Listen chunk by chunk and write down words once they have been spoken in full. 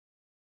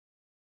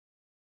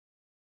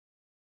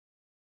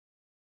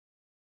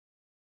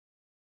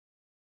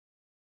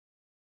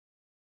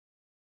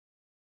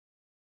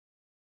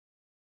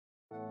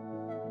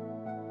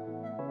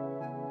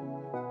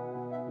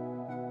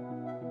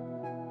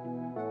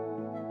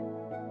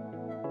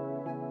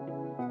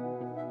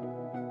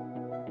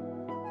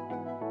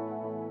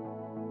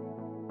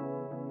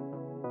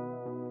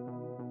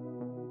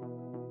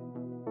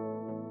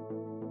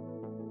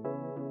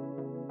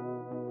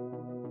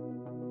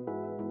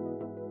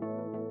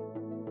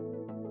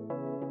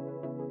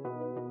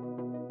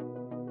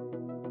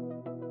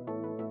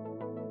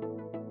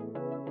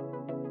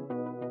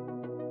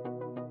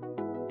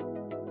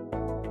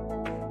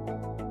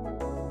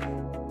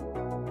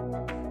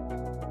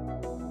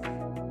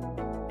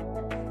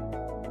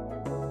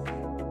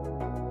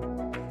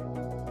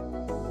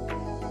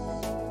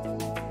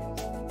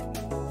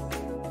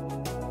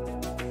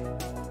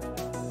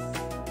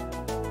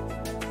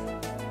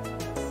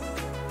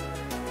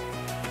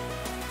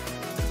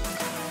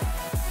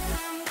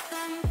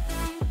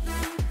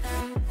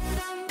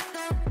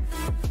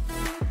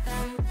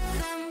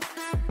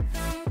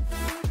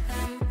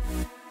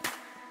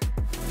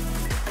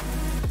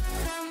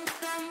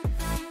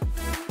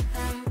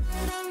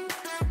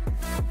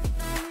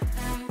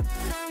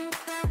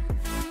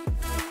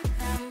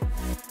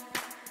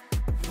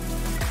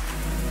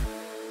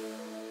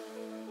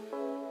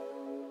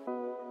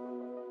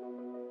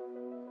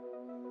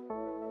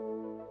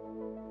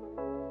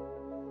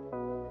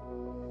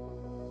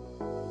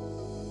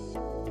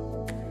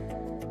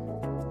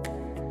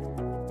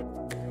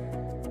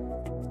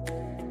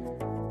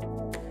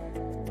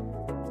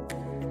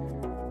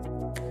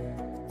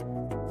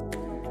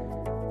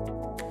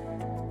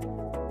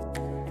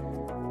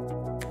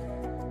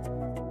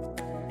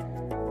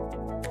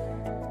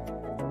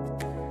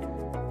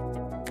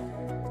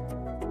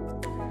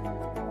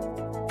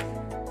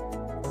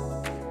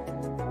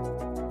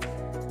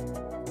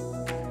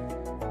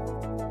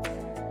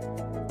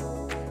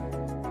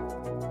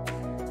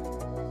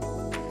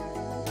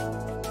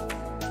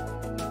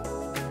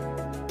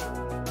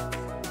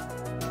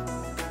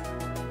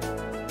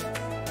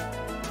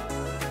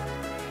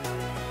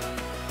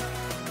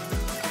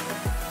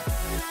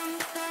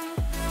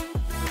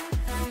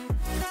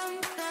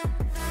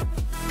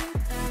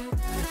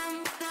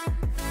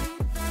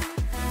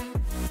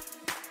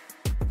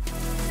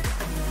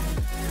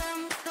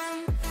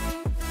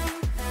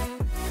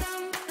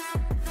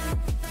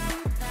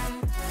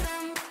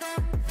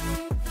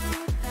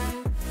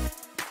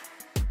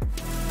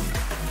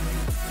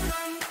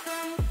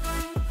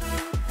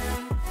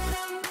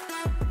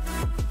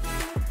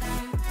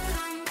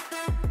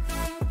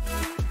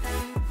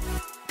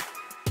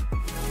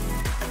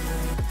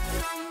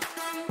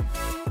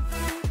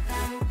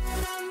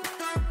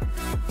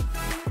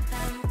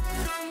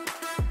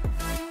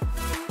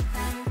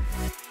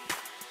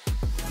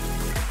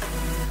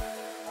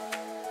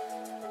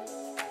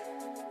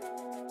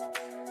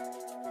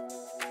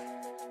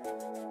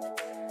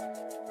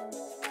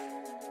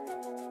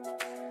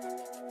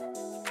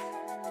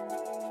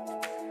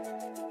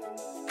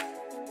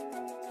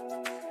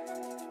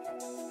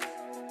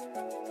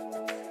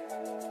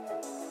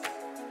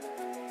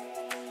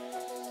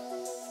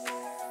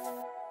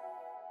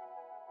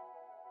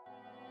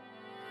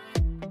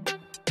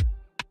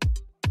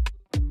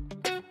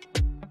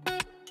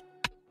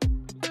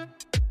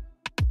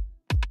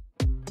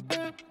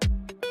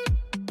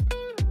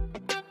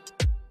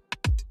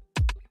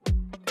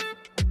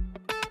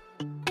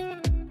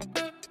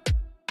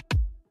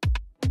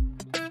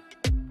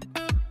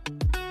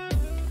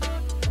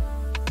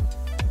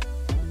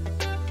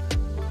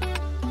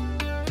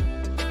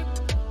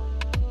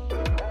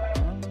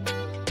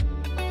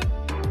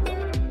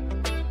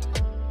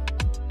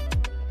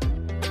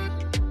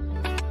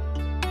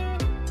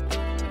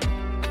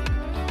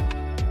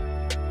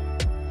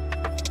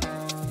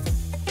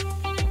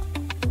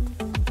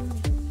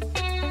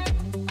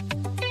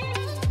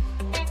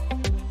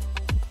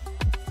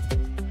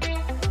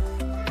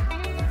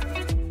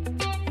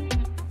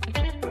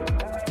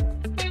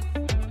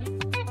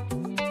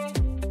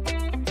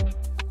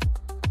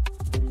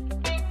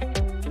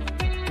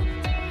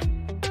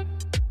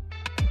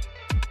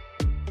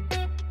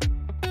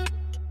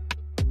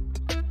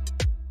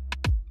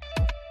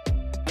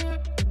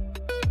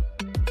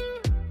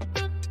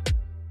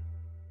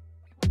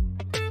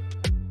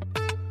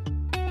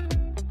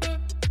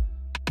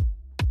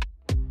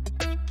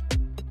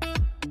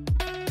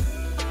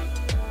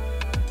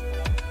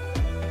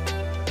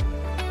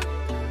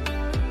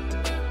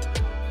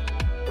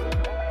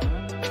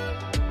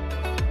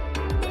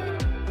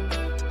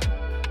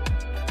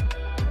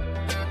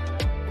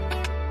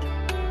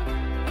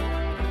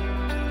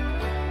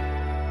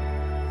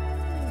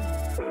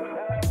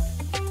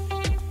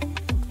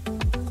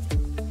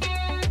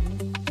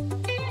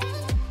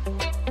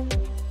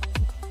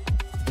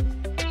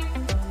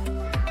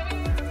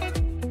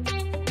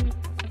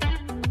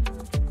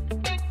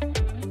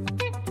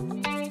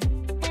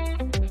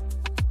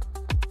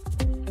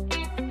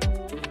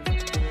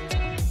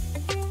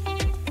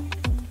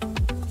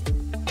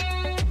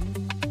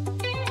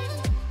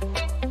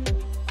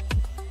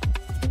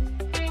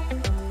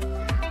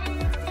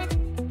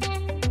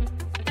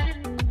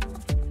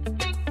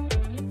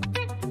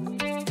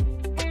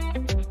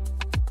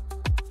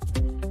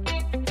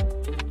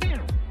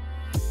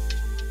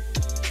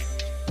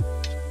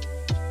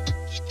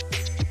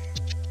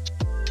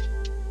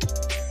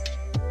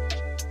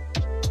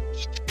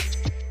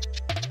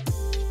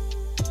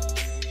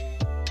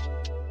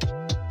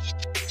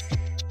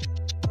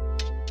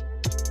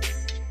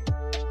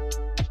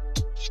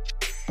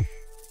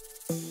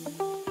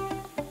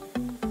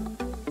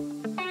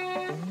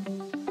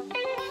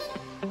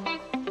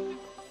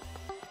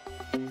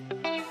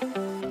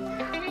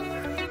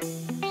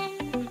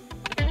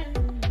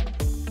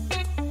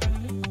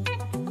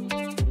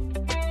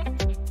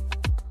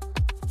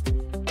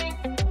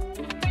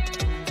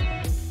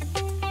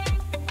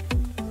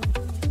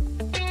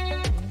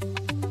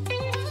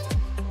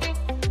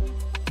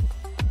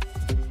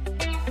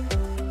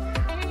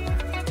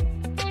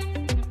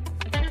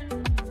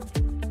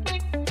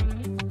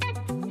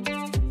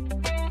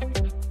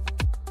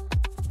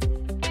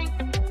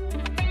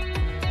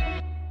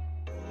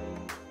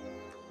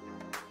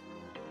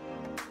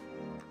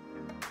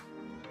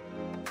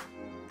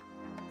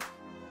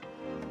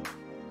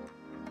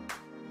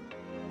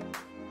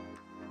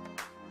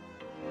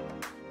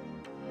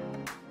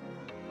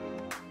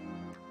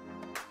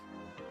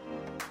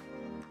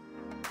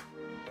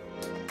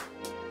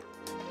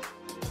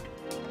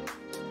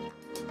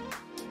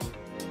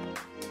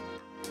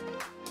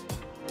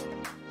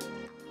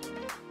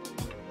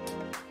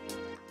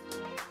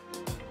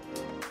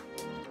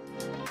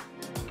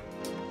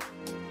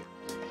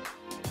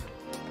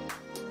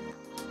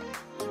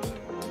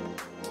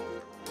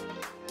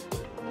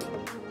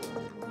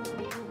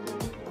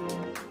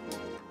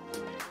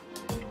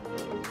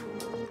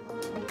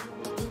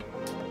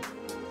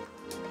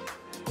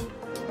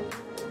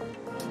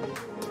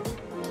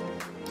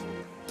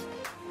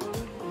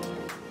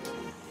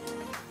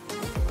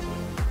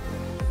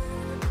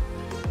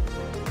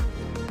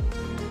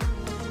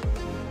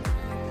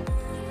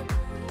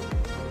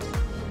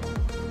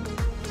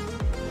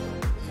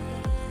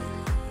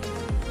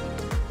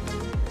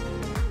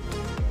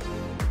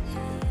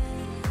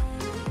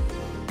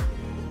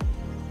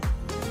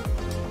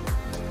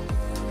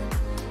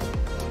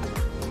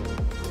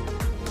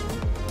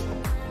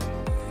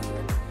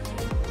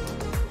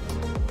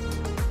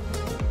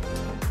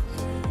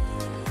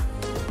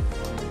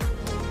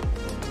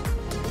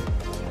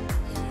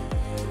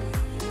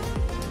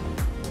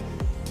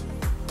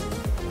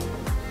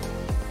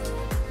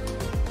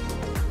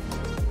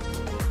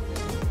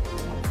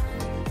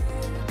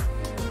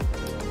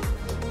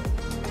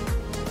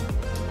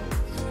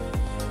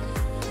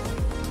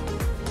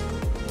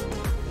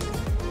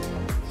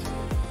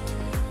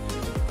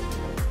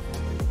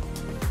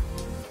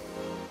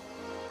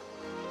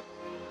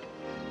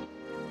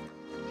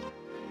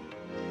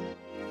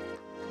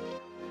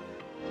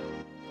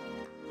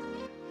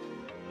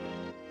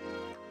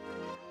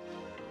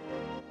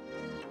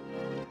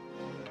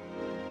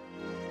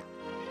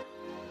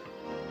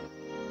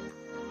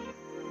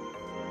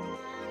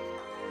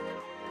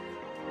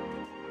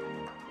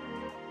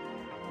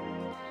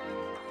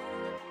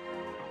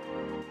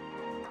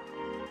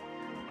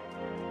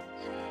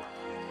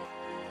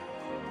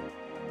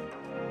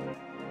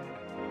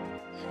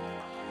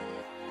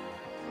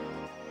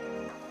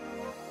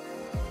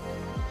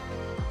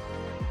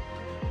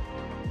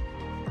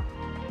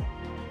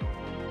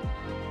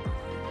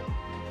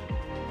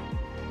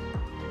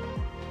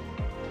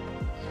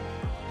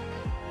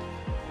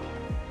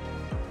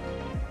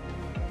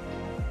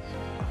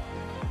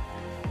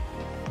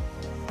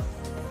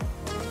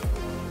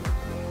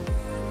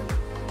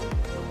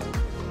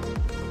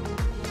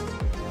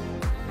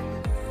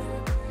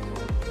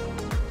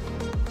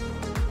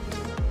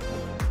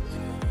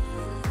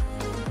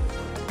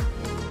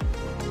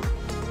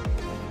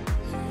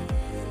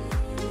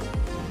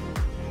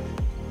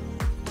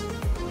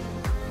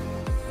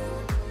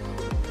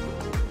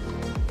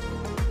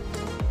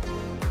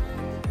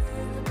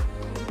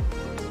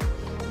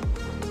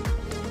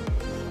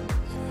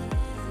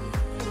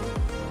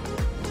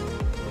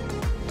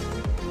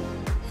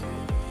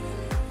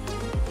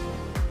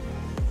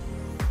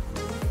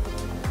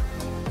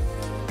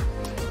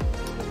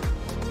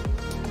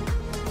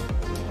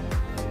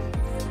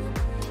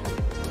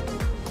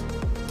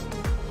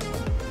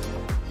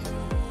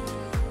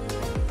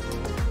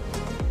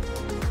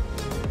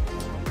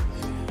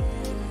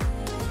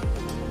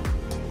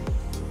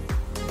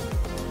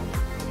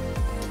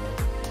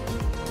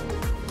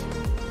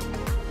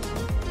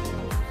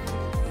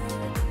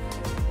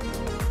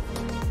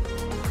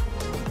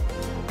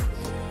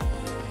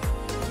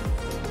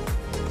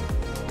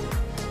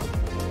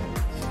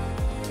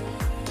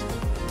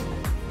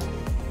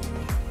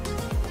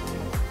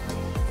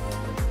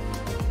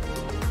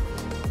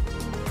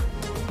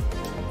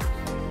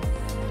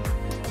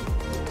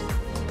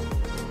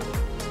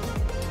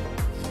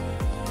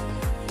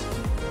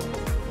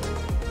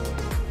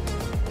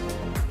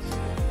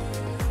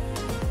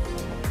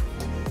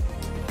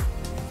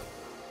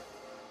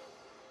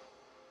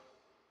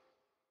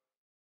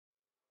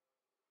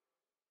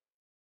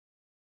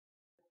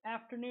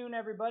Afternoon,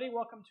 everybody.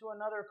 Welcome to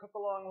another Cook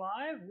Along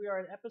Live. We are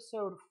at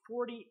episode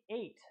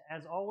 48.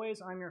 As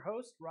always, I'm your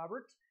host,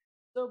 Robert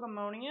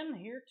Sogamonian,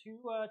 here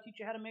to teach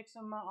you how to make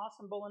some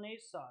awesome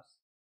Bolognese sauce.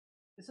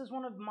 This is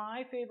one of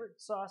my favorite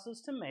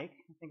sauces to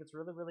make. I think it's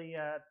really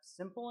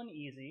simple and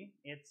easy.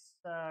 It's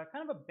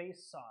kind of a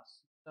base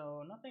sauce,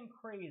 so nothing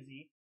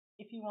crazy.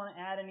 If you want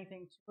to add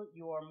anything to it,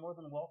 you are more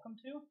than welcome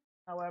to.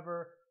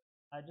 However,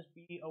 just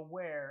be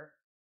aware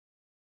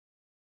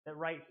that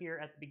right here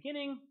at the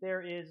beginning,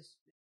 there is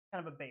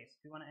kind of a base.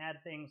 If you want to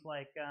add things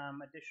like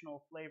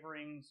additional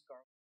flavorings,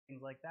 garlic,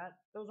 things like that,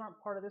 those aren't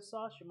part of this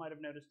sauce. You might have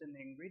noticed in the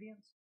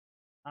ingredients.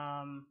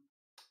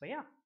 But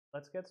yeah,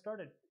 let's get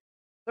started.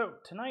 So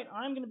tonight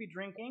I'm going to be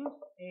drinking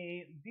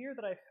a beer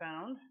that I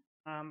found,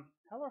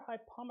 Hell or High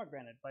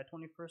Pomegranate by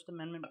 21st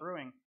Amendment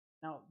Brewing.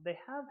 Now, they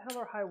have Hell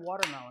or High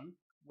Watermelon,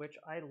 which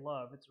I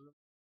love. It's a really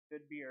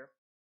good beer.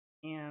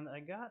 And I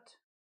got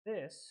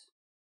this.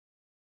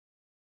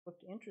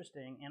 Looked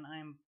interesting, and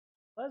I'm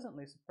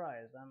pleasantly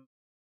surprised. I'm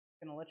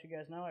going to let you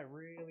guys know I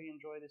really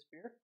enjoy this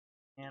beer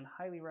and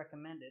highly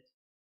recommend it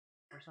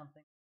for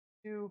something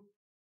too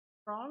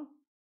strong.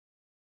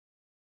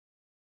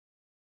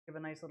 Give a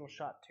nice little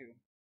shot too.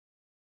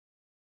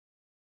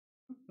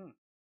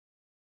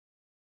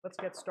 Let's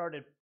get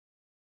started.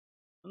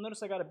 You'll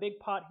notice I got a big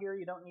pot here.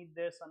 You don't need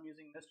this. I'm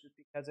using this just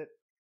because it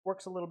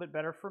works a little bit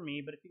better for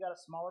me, but if you got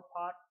a smaller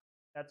pot,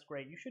 that's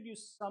great. You should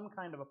use some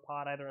kind of a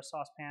pot, either a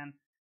saucepan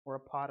or a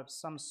pot of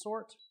some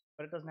sort,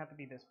 but it doesn't have to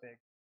be this big.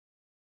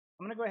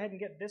 I'm going to go ahead and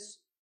get this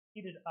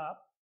heated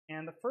up,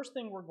 and the first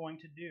thing we're going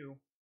to do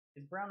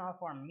is brown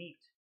off our meat.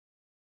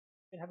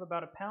 We have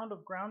about a pound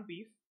of ground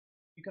beef.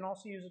 You can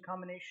also use a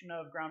combination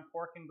of ground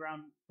pork and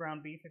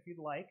ground beef if you'd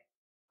like.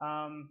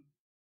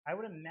 I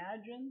would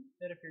imagine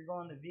that if you're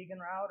going the vegan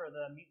route or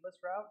the meatless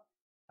route,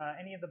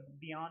 any of the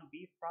Beyond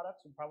Beef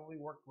products would probably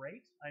work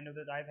great. I know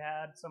that I've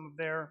had some of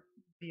their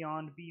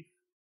Beyond Beef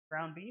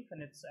ground beef,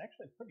 and it's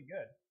actually pretty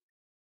good.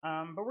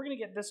 But we're going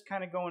to get this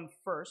kind of going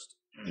first.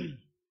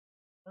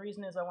 The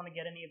reason is I want to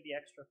get any of the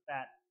extra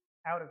fat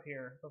out of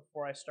here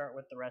before I start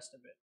with the rest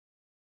of it.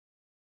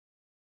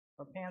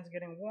 Our pan's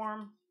getting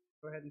warm.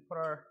 Go ahead and put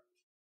our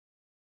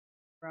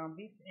ground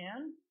beef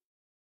in.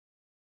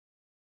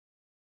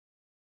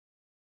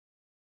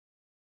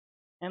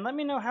 And let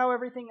me know how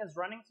everything is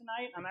running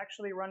tonight. I'm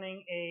actually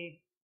running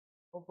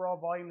overall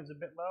volume is a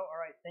bit low. All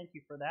right, thank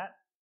you for that.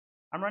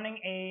 I'm running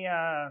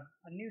a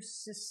new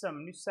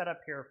setup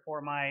here for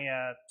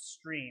my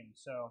stream,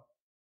 so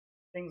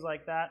things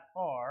like that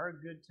are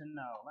good to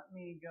know. Let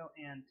me go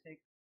and take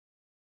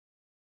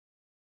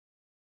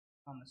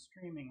on the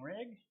streaming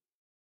rig.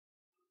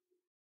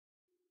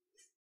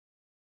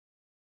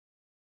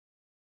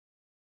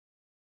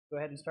 Go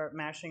ahead and start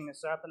mashing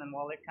this up, and then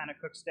while it kind of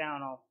cooks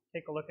down, I'll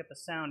take a look at the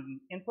sound and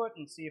input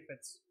and see if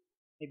it's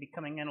maybe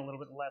coming in a little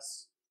bit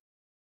less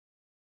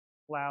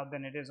loud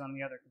than it is on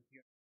the other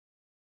computer.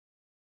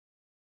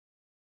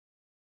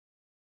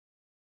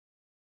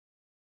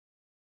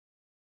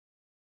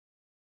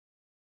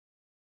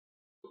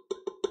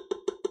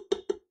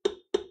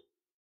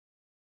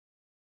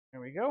 There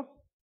we go.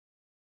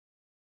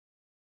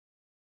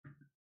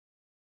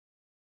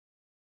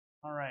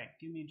 All right,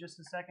 give me just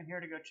a second here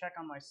to go check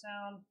on my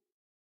sound.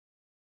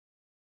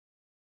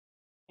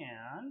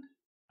 And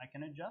I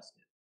can adjust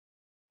it.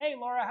 Hey,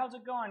 Laura, how's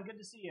it going? Good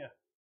to see you.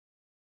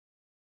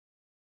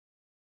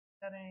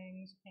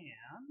 Settings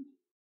and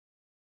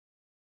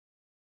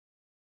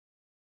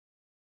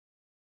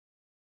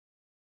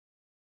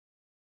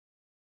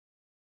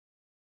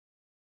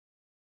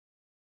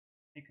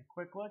take a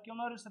quick look. You'll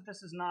notice that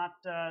this is not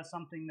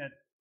something that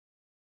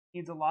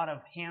needs a lot of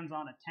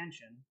hands-on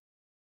attention.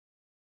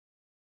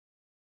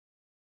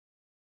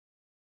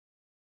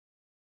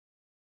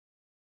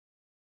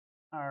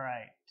 All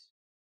right.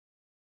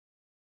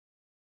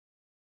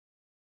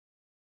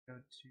 Go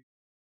to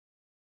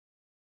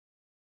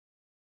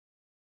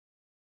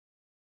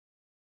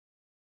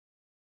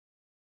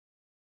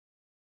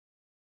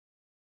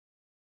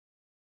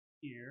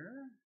here.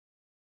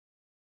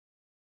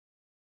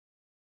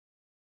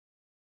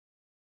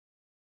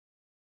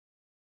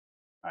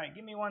 All right,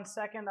 give me 1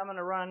 second. I'm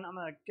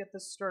gonna get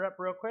this stirred up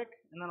real quick,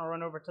 and then I'll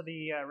run over to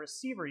the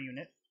receiver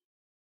unit.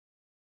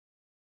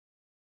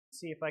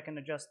 See if I can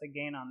adjust the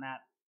gain on that.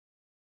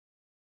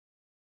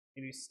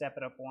 Maybe step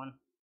it up one.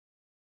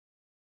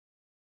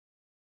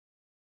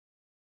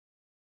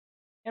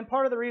 And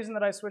part of the reason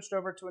that I switched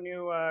over to a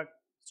new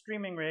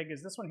streaming rig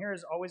is this one here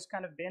has always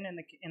kind of been in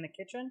the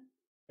kitchen.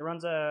 It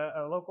runs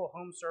a local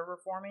home server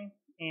for me,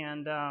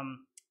 and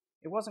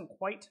it wasn't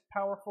quite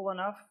powerful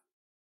enough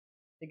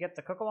to get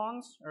the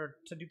cook-alongs or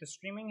to do the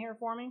streaming here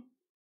for me.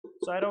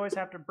 So I'd always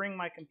have to bring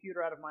my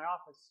computer out of my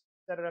office,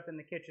 set it up in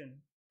the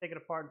kitchen, take it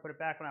apart, and put it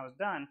back when I was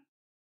done.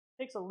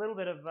 It takes a little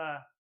bit of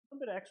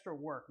extra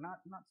work, not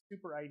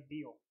super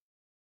ideal.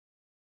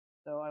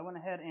 So I went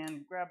ahead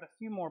and grabbed a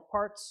few more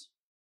parts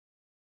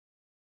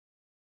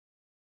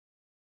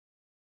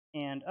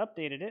and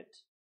updated it.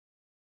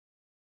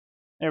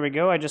 There we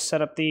go. I just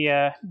set up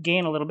the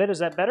gain a little bit. Is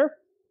that better?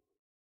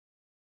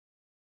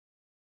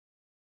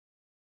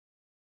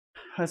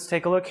 Let's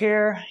take a look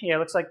here. Yeah, it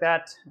looks like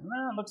that.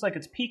 Well, it looks like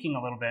it's peaking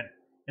a little bit.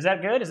 Is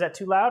that good? Is that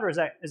too loud, or is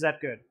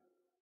that good?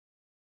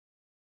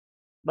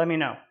 Let me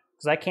know,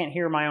 because I can't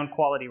hear my own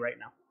quality right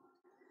now.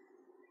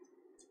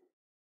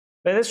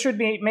 But this should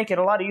make it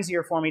a lot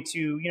easier for me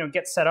to,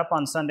 get set up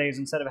on Sundays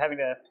instead of having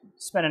to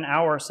spend an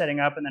hour setting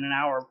up and then an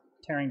hour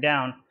tearing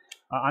down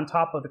on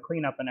top of the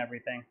cleanup and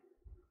everything.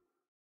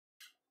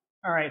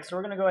 All right, so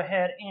we're going to go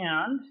ahead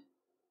and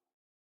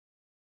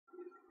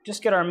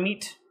just get our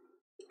meat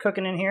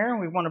cooking in here.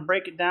 We want to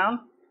break it down,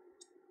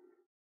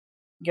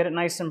 get it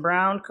nice and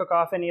brown, cook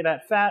off any of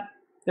that fat.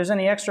 If there's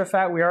any extra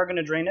fat, we are going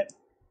to drain it.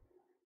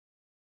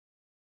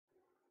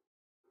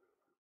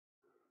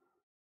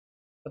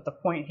 But the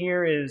point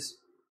here is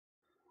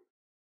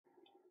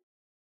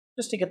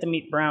just to get the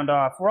meat browned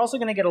off. We're also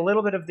going to get a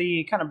little bit of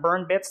the kind of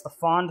burn bits, the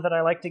fond that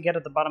I like to get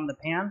at the bottom of the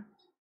pan,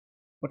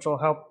 which will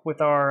help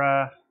with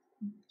our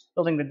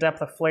building the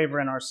depth of flavor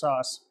in our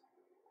sauce.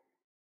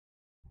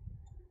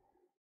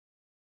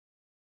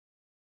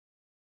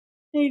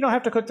 And you don't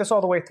have to cook this all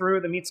the way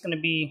through. The meat's going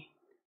to be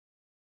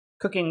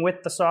cooking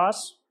with the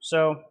sauce,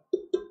 so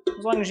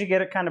as long as you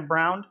get it kind of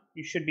browned,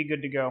 you should be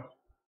good to go.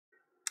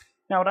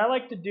 Now, what I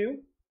like to do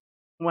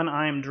when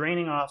I'm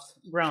draining off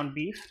ground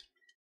beef,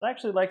 I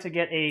actually like to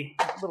get a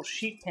little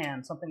sheet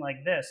pan, something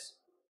like this.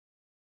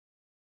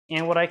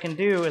 And what I can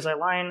do is I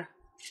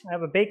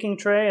have a baking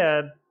tray,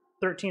 a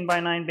 13 by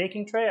 9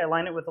 baking tray. I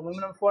line it with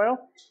aluminum foil,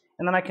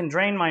 and then I can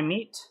drain my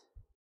meat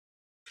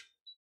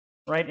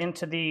right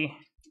into the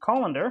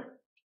colander.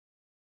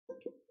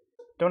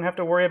 Don't have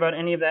to worry about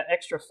any of that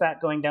extra fat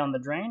going down the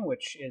drain,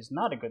 which is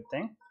not a good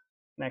thing.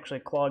 It can actually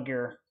clog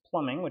your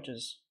plumbing, which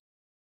is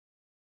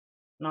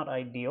not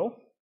ideal.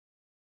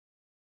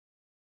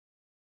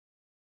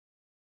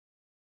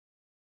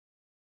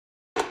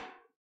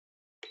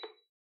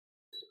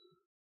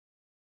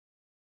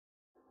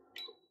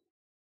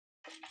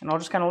 And I'll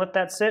just kind of let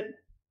that sit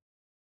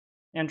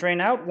and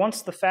drain out.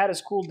 Once the fat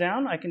is cooled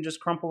down, I can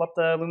just crumple up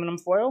the aluminum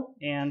foil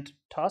and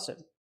toss it.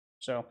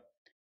 So,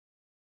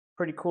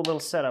 pretty cool little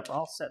setup.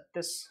 I'll set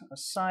this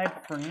aside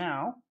for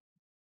now.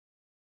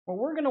 What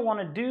we're going to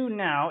want to do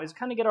now is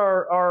kind of get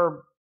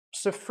our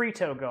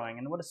sofrito going.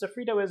 And what a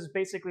sofrito is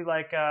basically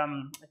like,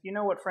 if you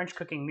know what French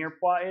cooking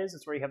mirepoix is,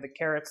 it's where you have the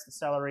carrots, the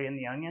celery, and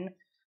the onion.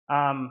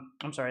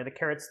 I'm sorry, the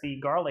carrots, the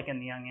garlic, and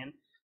the onion.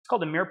 It's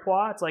called a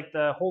mirepoix. It's like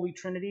the Holy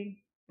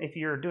Trinity. If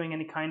you're doing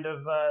any kind of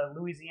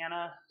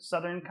Louisiana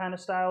Southern kind of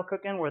style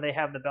cooking where they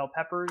have the bell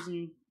peppers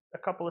and a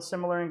couple of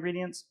similar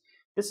ingredients,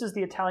 this is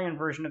the Italian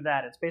version of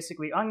that. It's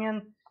basically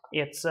onion,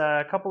 it's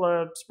a couple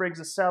of sprigs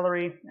of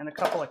celery, and a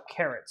couple of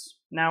carrots.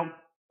 Now,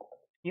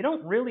 you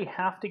don't really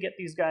have to get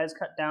these guys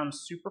cut down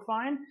super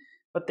fine,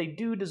 but they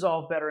do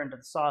dissolve better into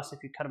the sauce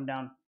if you cut them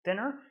down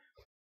thinner.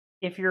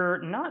 If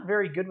you're not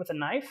very good with a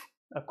knife,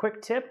 a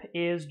quick tip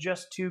is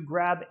just to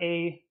grab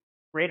a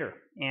grater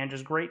and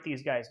just grate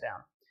these guys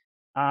down.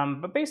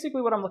 But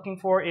basically what I'm looking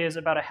for is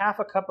about a half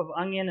a cup of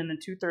onion and then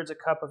 2/3 a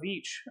cup of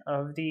each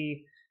of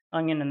the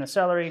onion and the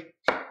celery.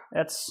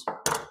 That's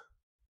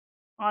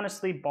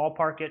honestly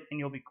ballpark it and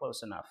you'll be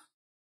close enough.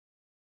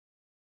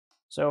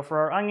 So for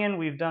our onion,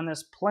 we've done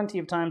this plenty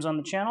of times on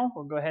the channel.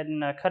 We'll go ahead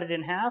and cut it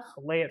in half,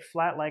 lay it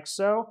flat like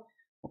so.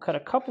 We'll cut a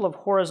couple of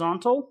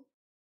horizontal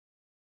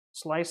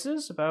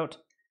slices about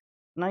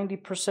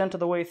 90% of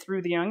the way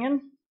through the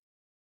onion.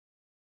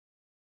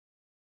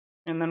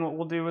 And then what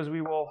we'll do is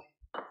we will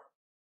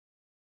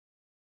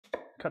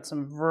cut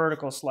some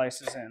vertical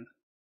slices in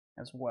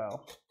as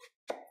well.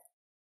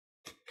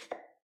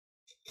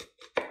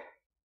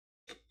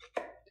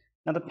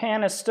 Now the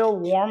pan is still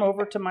warm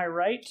over to my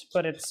right,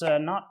 but it's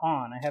not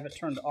on. I have it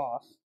turned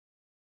off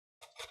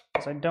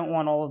because I don't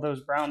want all of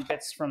those brown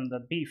bits from the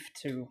beef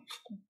to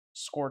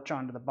scorch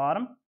onto the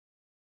bottom.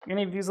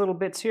 Any of these little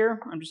bits here,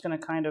 I'm just going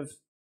to kind of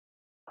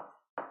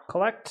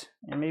collect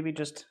and maybe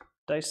just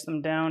dice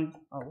them down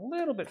a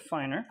little bit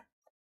finer.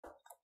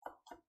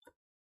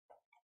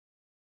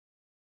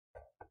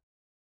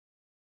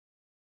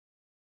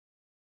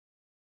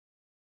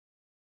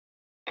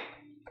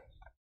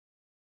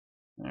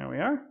 There we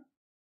are.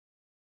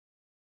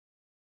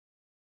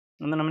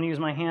 And then I'm going to use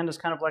my hand as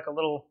kind of like a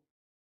little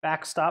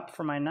backstop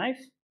for my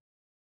knife.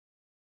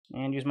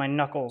 And use my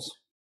knuckles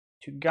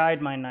to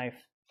guide my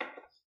knife.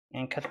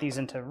 And cut these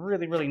into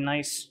really, really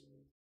nice,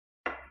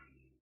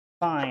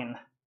 fine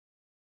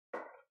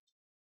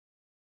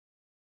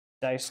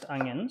diced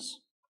onions.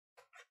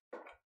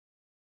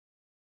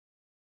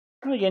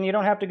 And again, you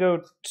don't have to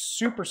go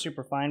super,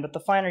 super fine, but the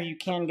finer you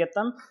can get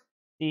them,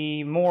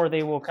 the more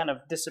they will kind of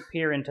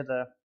disappear into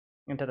the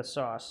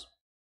sauce.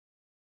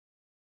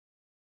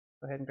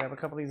 Go ahead and grab a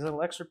couple of these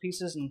little extra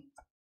pieces and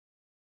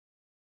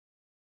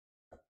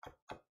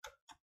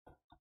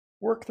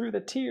work through the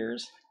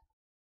tears.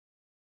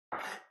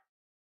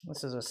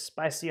 This is a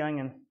spicy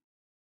onion.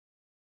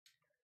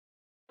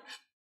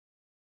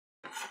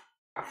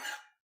 I'm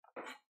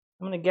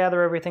going to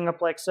gather everything up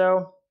like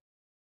so,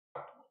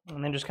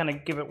 and then just kind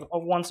of give it a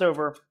once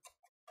over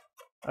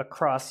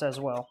across as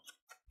well.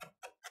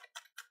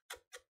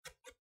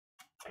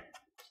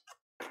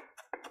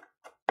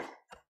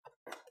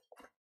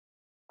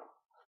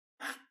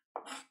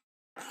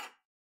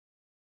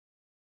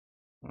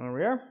 There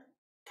we are.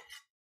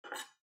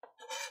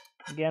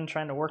 Again,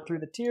 trying to work through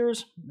the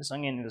tears. This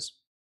onion is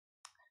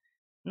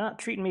not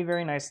treating me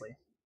very nicely.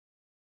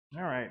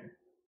 All right.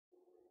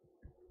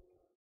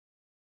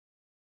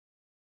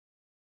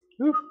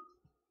 Whew.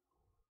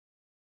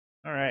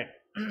 All right.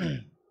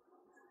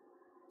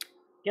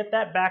 Get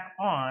that back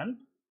on.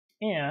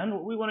 And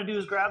what we want to do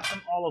is grab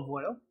some olive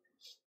oil.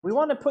 We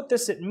want to put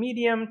this at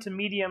medium to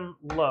medium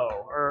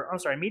low, or I'm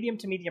sorry, medium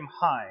to medium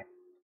high.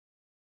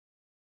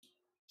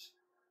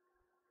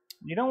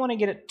 You don't want to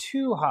get it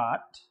too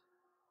hot,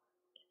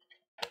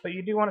 but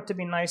you do want it to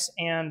be nice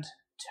and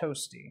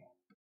toasty.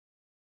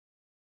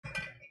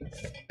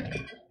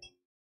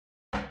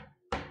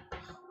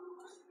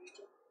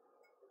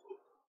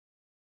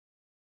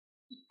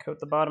 Coat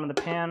the bottom of the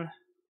pan.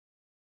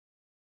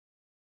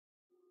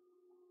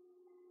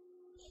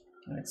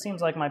 And it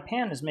seems like my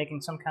pan is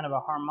making some kind of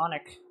a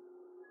harmonic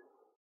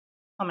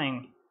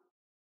humming,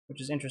 which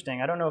is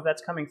interesting. I don't know if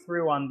that's coming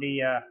through on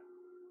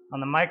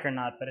the mic or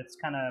not, but it's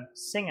kind of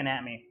singing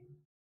at me.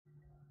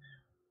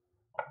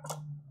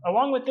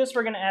 Along with this,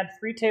 we're going to add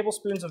 3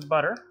 tablespoons of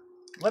butter.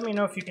 Let me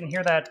know if you can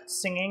hear that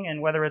singing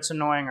and whether it's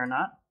annoying or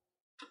not.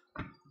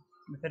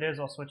 If it is,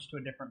 I'll switch to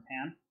a different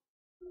pan.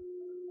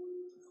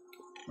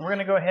 We're going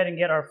to go ahead and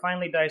get our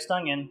finely diced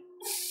onion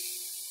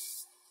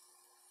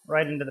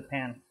right into the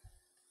pan.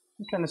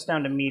 Turn this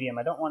down to medium.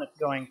 I don't want it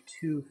going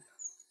too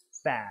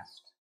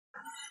fast.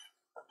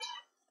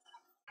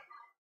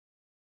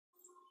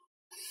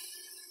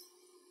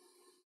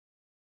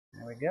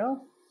 There we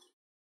go.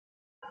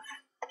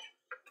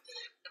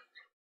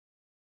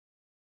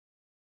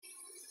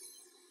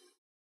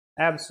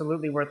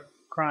 Absolutely worth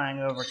crying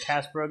over,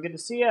 Casper. Good to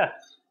see ya.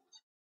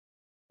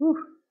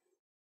 Whew.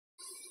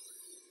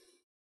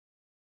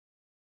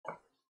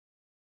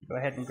 Go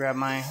ahead and grab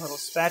my little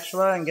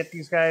spatula and get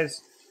these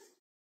guys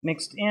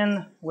mixed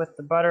in with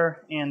the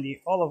butter and the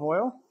olive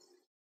oil.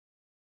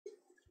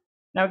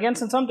 Now again,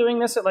 since I'm doing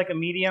this at like a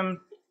medium-ish,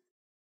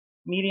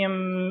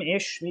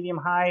 medium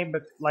high,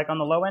 but like on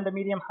the low end of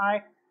medium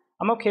high,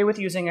 I'm okay with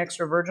using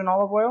extra virgin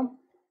olive oil.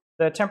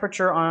 The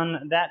temperature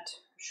on that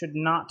should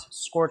not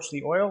scorch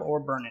the oil or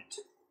burn it.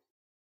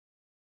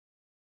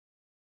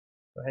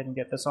 Go ahead and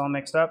get this all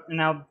mixed up.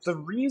 Now, the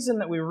reason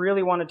that we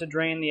really wanted to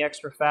drain the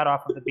extra fat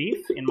off of the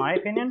beef, in my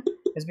opinion,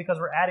 is because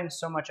we're adding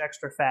so much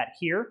extra fat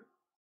here.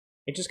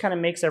 It just kind of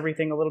makes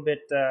everything a little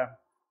bit, I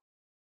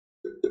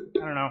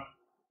don't know,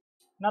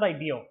 not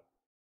ideal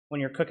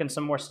when you're cooking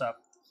some more stuff.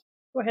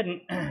 Go ahead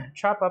and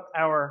chop up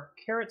our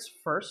carrots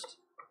first.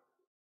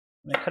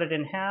 And then cut it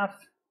in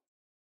half,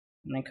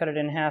 and then cut it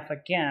in half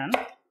again.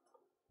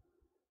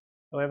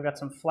 So I've got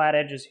some flat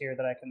edges here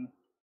that I can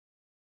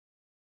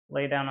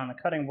lay down on the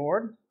cutting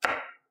board.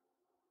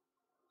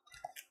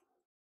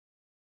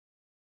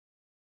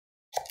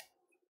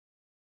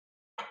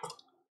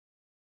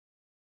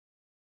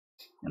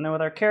 And then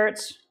with our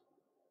carrots,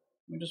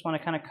 we just want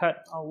to kind of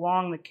cut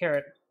along the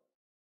carrot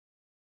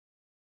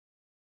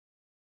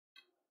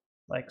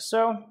like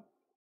so.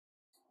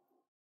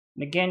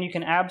 And again, you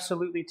can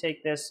absolutely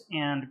take this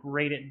and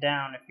grate it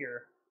down if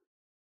you're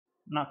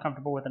not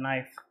comfortable with a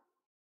knife.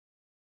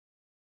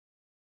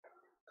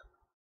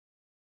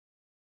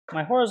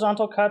 My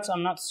horizontal cuts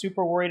I'm not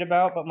super worried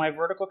about, but my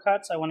vertical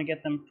cuts, I want to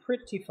get them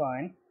pretty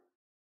fine.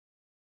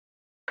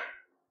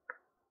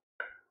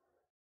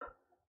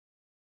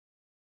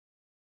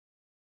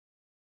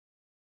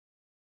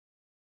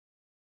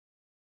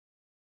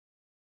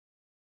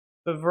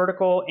 The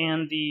vertical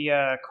and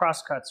the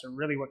cross cuts are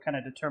really what kind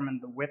of determine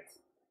the width,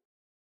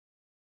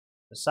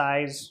 the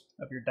size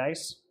of your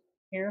dice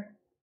here.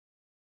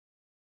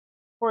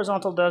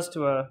 Horizontal does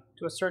to a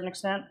certain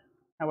extent.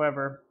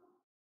 However,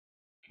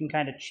 you can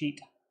kind of cheat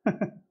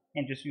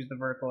and just use the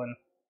vertical and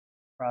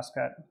cross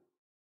cut.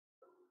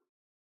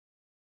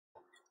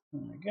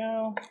 There we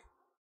go.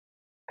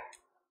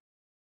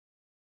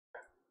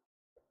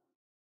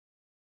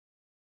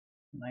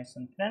 Nice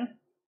and thin.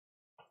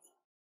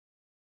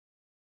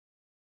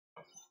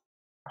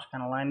 Just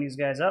kind of line these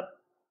guys up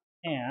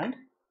and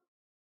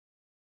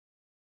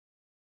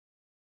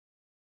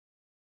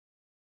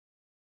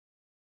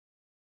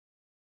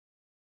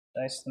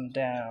dice them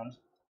down.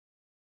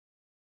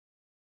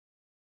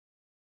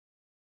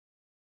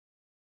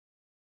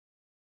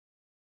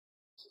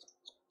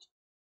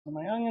 So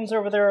my onions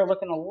over there are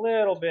looking a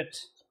little bit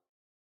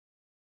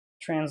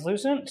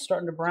translucent,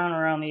 starting to brown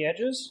around the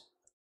edges.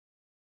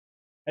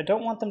 I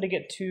don't want them to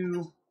get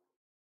too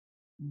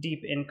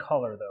deep in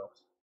color though.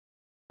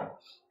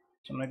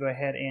 So I'm going to go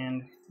ahead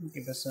and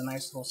give this a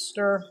nice little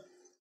stir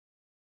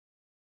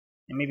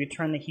and maybe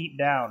turn the heat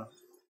down.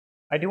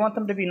 I do want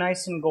them to be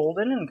nice and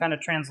golden and kind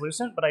of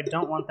translucent, but I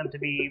don't want them to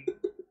be,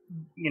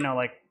 you know,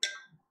 like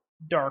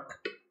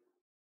dark.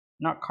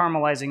 Not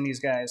caramelizing these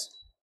guys.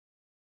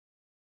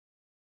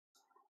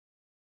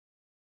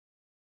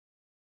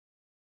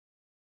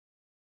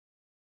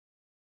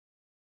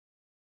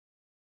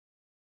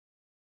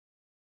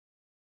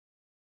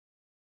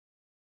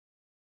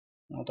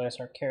 We'll dice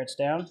our carrots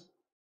down.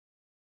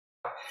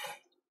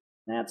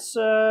 That's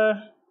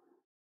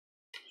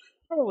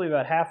Probably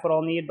about half what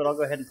I'll need, but I'll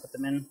go ahead and put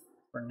them in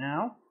for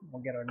now.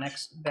 We'll get our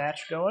next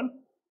batch going.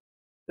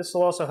 This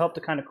will also help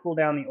to kind of cool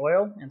down the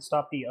oil and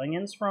stop the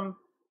onions from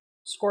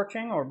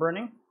scorching or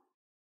burning.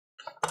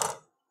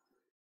 Got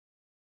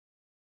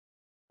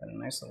a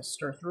nice little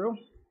stir through.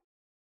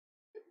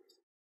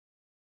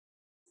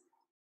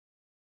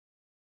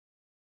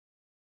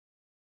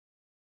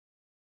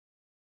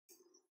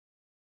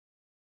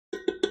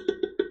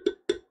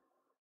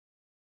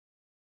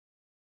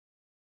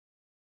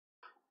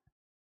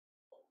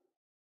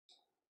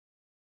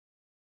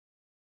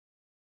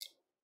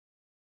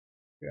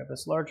 Grab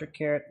this larger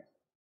carrot.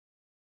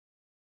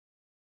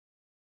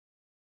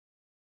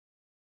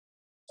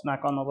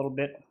 Snack on a little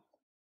bit.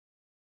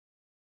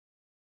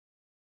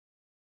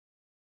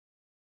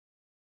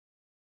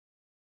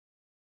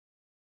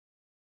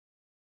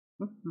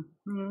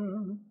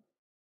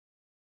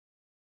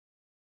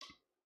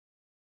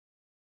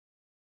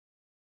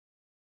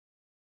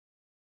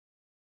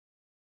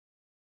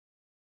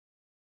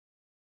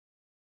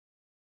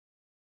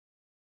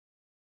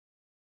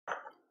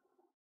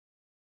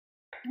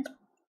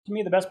 To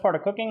me, the best part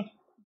of cooking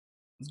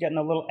is getting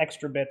the little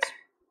extra bits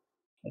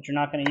that you're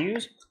not going to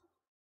use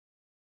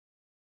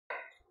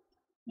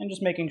and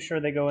just making sure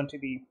they go into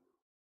the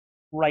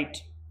right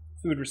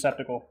food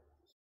receptacle,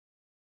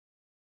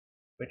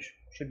 which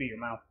should be your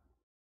mouth.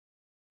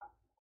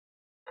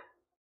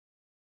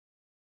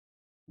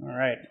 All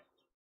right.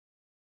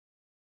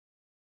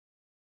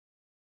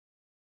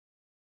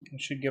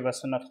 It should give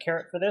us enough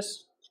carrot for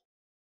this.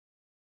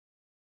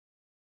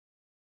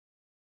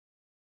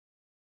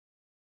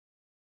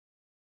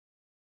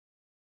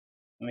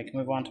 And we can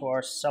move on to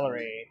our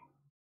celery.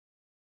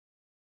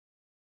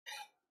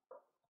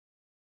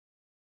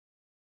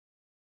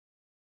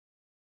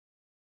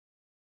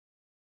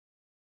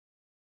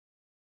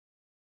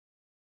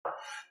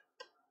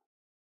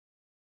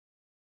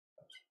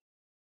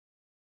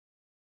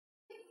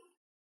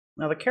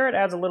 Now the carrot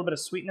adds a little bit of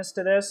sweetness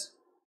to this.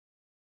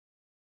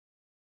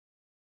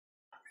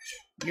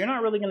 You're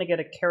not really going to get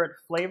a carrot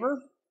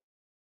flavor.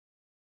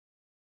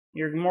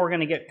 You're more going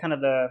to get kind of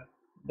the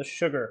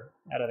sugar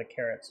out of the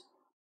carrots.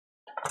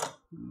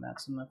 And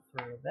that's enough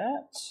for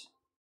that.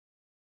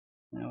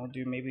 Now we'll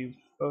do maybe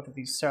both of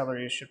these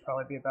celeries should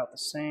probably be about the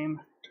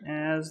same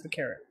as the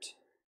carrot.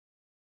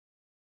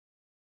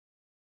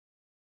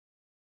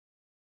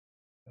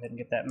 Go ahead and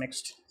get that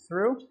mixed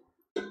through.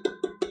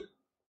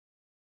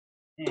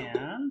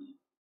 And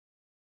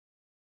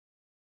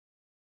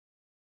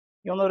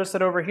you'll notice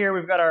that over here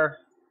we've got our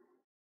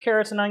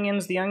carrots and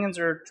onions. The onions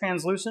are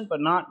translucent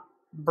but not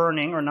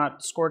burning or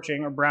not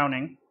scorching or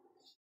browning.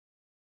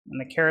 And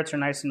the carrots are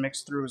nice and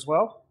mixed through as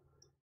well.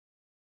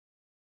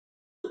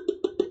 And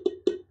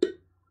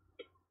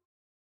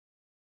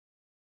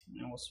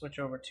we'll switch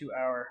over to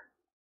our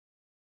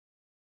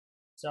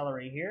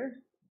celery here.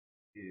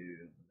 Do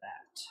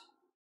that.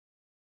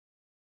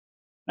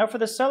 Now for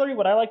the celery,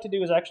 what I like to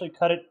do is actually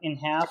cut it in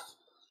half,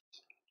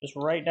 just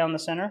right down the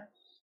center,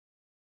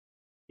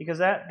 because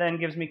that then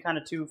gives me kind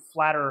of two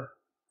flatter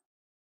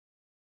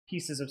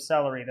pieces of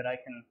celery that I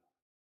can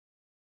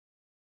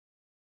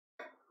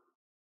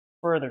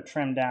further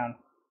trim down.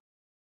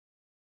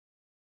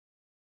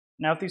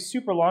 Now if these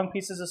super long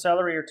pieces of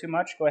celery are too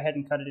much, go ahead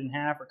and cut it in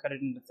half or cut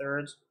it into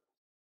thirds.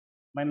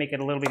 Might make it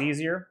a little bit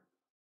easier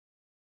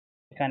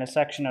to kind of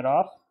section it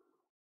off,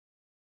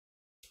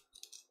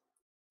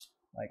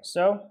 like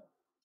so.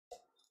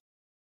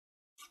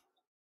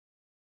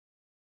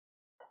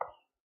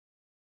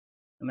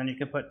 And then you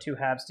can put two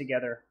halves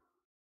together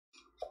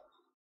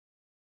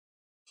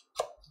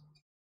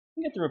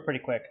and get through it pretty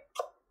quick.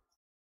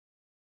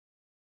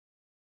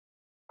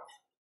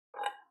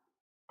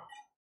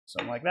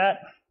 Something like that.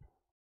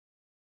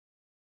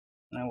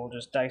 And then we'll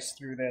just dice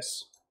through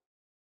this.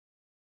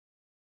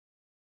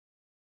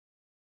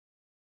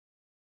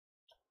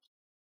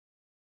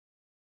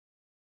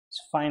 As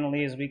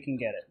finely as we can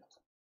get it.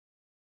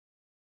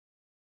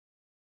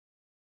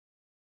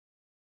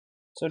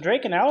 So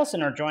Drake and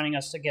Allison are joining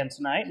us again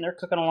tonight, and they're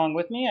cooking along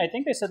with me. I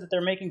think they said that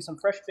they're making some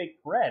fresh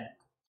baked bread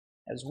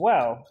as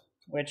well,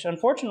 which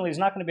unfortunately is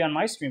not going to be on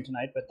my stream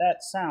tonight, but that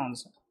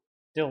sounds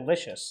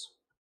delicious.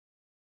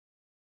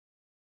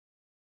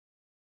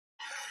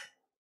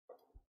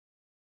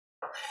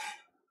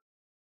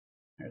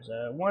 There's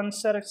one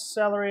set of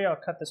celery. I'll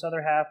cut this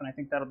other half, and I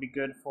think that'll be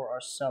good for our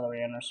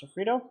celery and our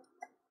sofrito.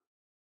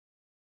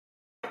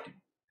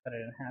 Cut it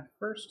in half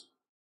first.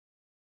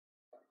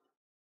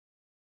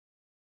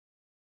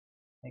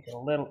 Make it a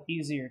little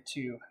easier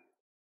to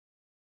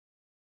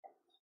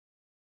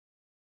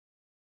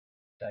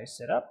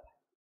dice it up.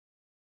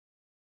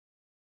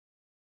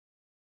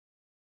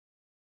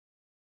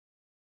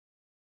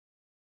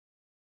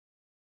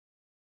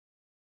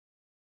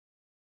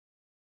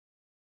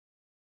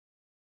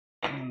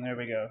 And there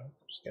we go.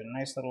 Just get a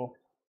nice little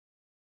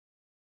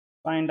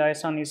fine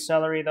dice on these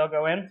celery. They'll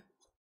go in.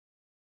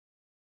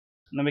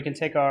 And then we can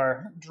take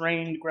our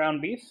drained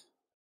ground beef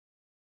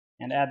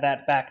and add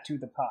that back to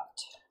the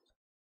pot.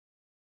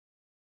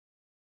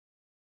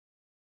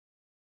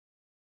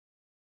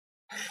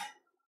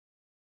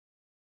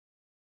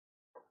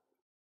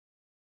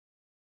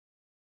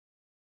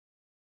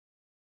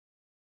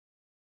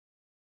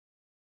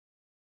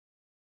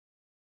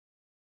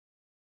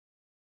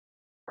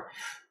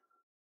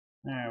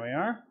 There we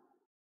are.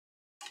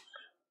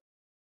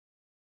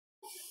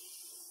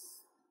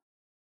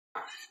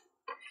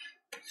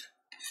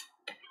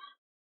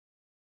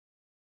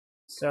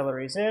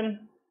 Celery's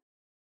in.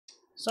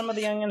 Some of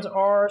the onions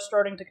are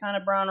starting to kind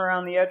of brown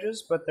around the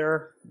edges, but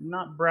they're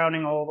not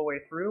browning all the way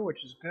through,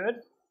 which is good.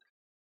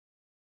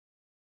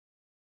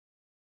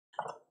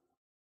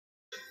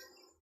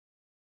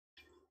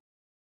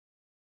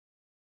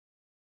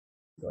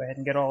 Go ahead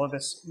and get all of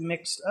this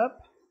mixed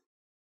up.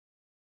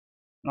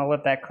 And I'll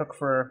let that cook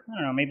for, I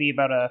don't know, maybe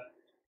about a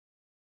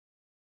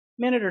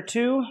minute or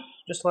two.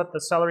 Just let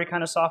the celery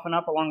kind of soften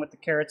up along with the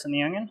carrots and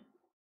the onion.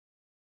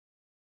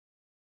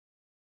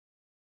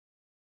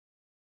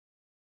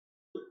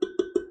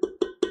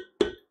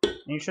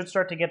 And you should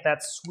start to get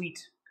that sweet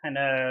kind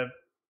of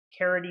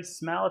carroty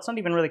smell. It's not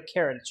even really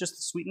carrot, it's just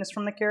the sweetness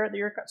from the carrot that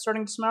you're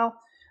starting to smell,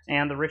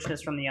 and the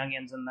richness from the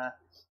onions and the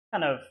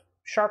kind of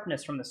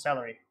sharpness from the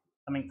celery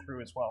coming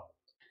through as well.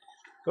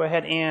 Go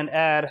ahead and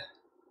add a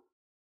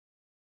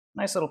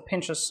nice little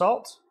pinch of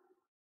salt.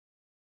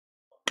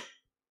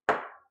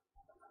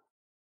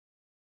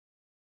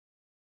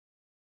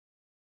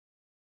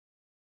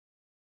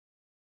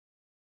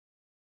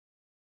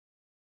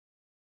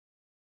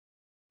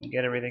 And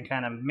get everything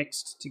kind of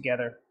mixed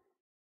together.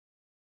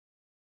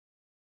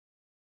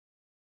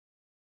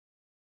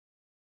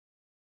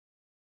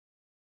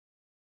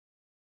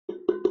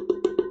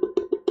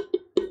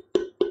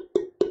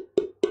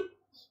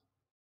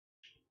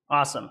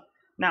 Awesome.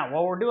 Now,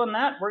 while we're doing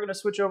that, we're going to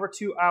switch over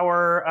to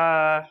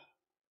our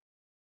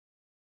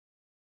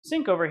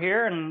sink over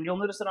here, and you'll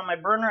notice that on my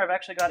burner, I've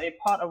actually got a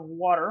pot of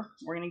water.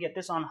 We're going to get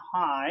this on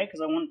high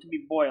because I want it to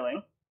be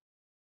boiling.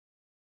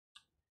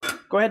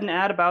 Go ahead and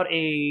add about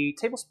a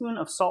tablespoon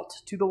of salt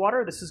to the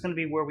water. This is going to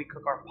be where we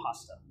cook our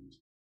pasta.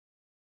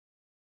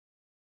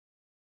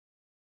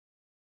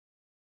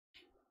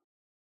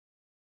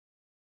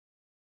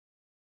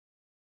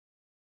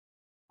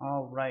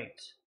 All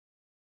right.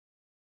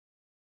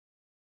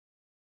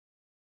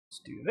 Let's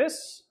do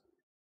this.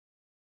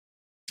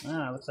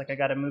 Looks like I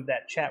got to move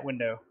that chat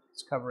window.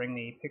 It's covering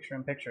the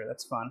picture-in-picture.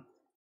 That's fun.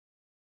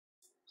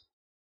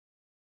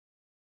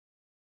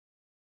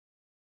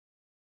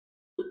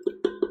 Let's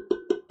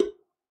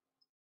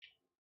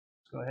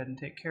go ahead and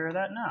take care of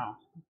that now.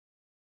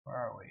 Where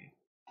are we?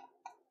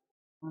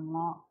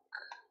 Unlock.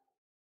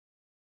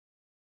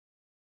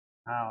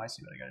 Oh, I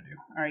see what I got to do.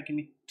 All right, give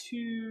me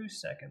 2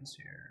 seconds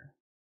here.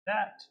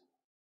 That,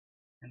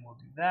 and we'll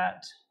do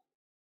that.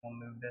 We'll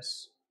move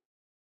this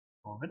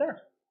over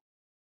there.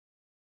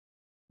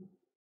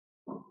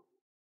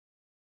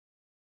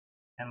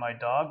 And my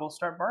dog will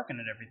start barking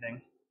at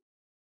everything.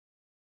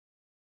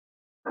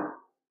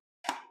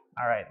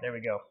 All right, there we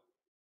go.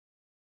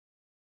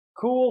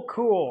 Cool,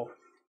 cool.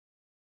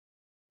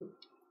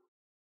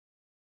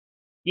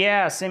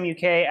 Yeah, Sim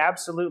UK,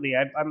 absolutely.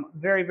 I'm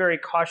very, very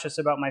cautious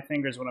about my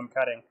fingers when I'm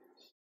cutting.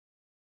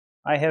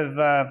 I've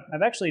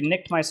actually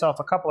nicked myself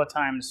a couple of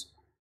times.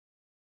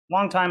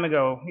 Long time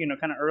ago, you know,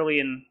 kind of early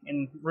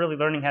in really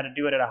learning how to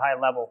do it at a high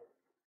level.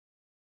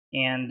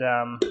 And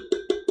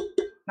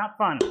not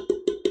fun.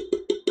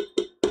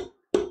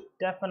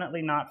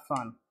 Definitely not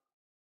fun.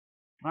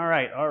 All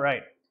right, all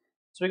right.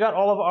 So we got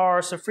all of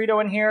our sofrito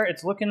in here.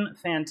 It's looking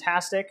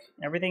fantastic.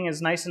 Everything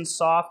is nice and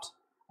soft.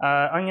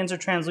 Onions are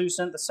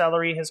translucent. The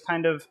celery has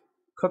kind of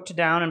cooked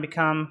down and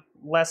become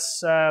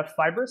less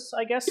fibrous,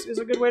 I guess is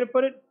a good way to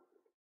put it.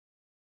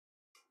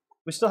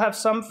 We still have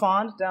some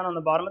fond down on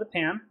the bottom of the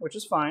pan, which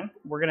is fine.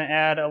 We're going to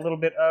add a little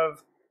bit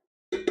of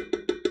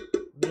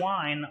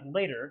wine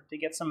later to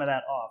get some of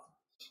that off.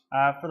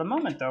 For the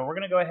moment, though, we're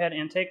going to go ahead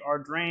and take our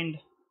drained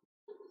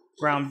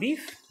ground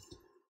beef,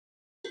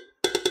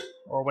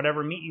 or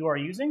whatever meat you are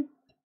using,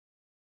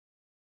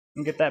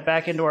 and get that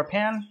back into our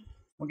pan.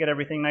 We'll get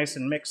everything nice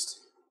and mixed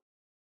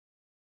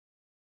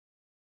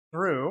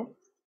through.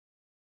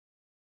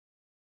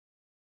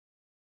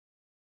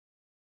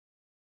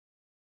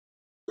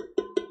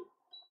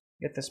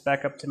 Get this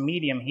back up to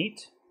medium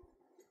heat.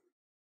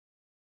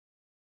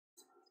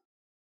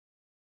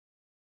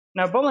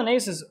 Now,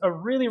 Bolognese is a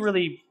really,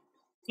 really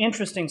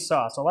interesting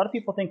sauce. A lot of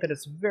people think that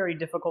it's very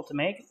difficult to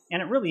make,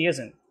 and it really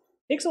isn't.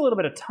 It takes a little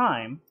bit of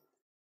time,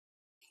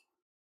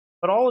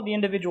 but all of the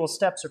individual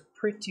steps are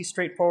pretty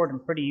straightforward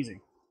and pretty easy.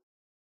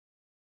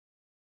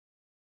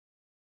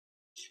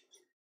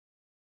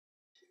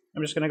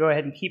 I'm just going to go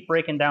ahead and keep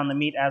breaking down the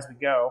meat as we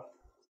go.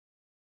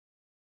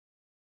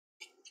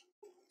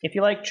 If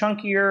you like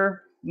chunkier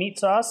meat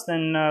sauce,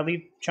 then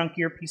leave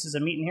chunkier pieces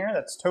of meat in here.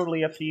 That's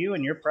totally up to you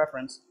and your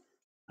preference.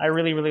 I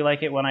really, really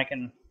like it when I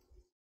can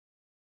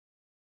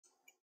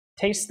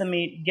taste the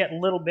meat, get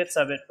little bits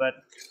of it, but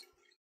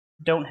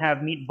don't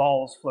have meat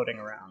balls floating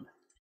around.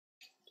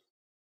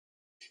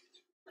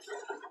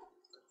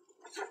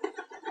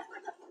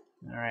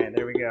 All right,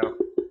 there we go.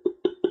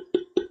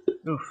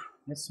 Oof,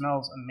 this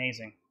smells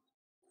amazing.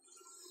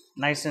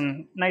 Nice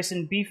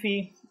and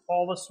beefy.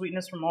 All the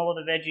sweetness from all of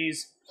the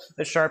veggies,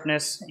 the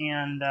sharpness,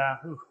 and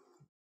ooh,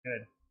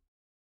 good.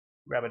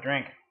 Grab a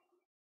drink.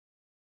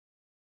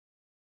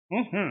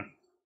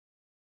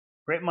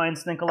 Great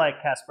minds think alike,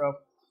 Caspro.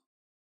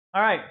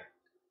 All right,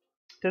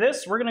 to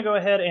this, we're going to go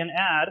ahead and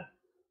add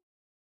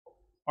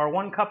our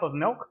 1 cup of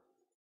milk.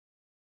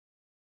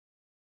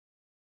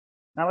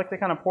 I like to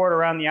kind of pour it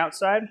around the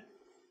outside.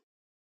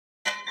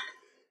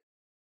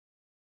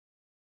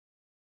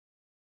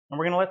 And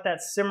we're going to let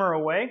that simmer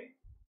away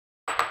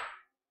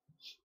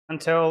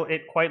until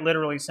it quite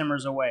literally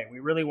simmers away. We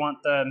really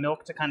want the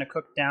milk to kind of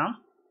cook down.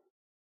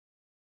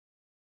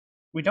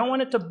 We don't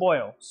want it to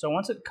boil, so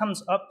once it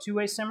comes up to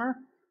a simmer,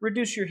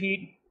 reduce your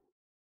heat.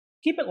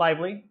 Keep it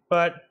lively,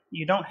 but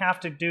you don't have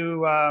to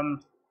do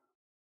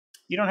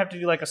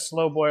like a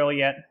slow boil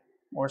yet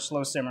or a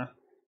slow simmer.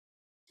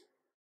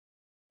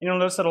 You'll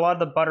notice that a lot of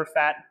the butter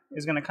fat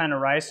is going to kind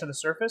of rise to the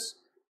surface.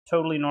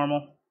 Totally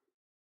normal.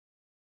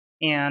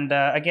 And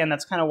again,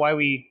 that's kind of why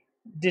we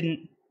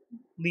didn't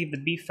leave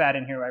the beef fat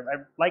in here. I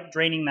like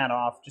draining that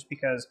off just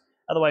because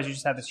otherwise you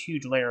just have this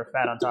huge layer of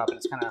fat on top and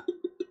it's kind of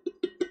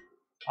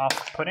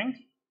off-putting.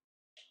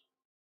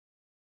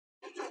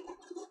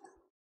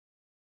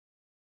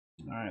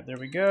 All right, there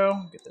we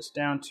go. Get this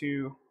down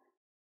to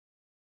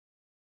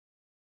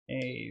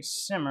a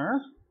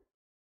simmer.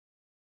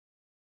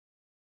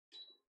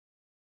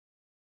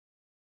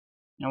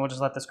 And we'll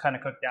just let this kind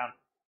of cook down.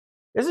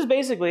 This is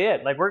basically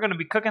it. Like, we're going to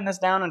be cooking this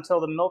down until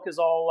the milk is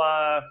all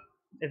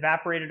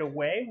evaporated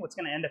away. What's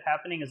going to end up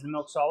happening is the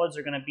milk solids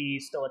are going to be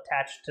still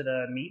attached to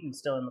the meat and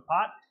still in the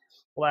pot.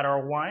 We'll add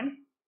our wine,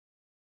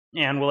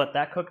 and we'll let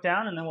that cook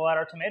down, and then we'll add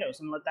our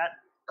tomatoes and let that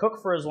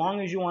cook for as long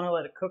as you want to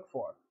let it cook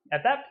for.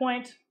 At that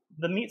point,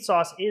 the meat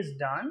sauce is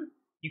done.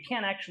 You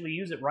can't actually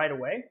use it right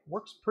away.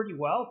 Works pretty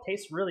well.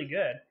 Tastes really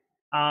good.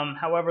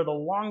 However, the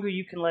longer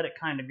you can let it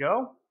kind of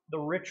go, the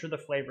richer the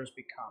flavors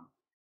become.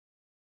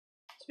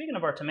 Speaking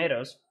of our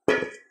tomatoes,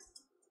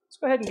 let's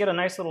go ahead and get a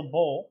nice little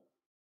bowl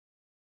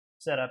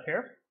set up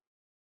here.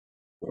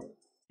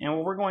 And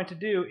what we're going to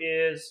do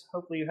is,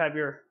 hopefully you have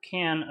your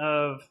can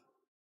of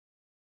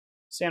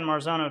San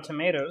Marzano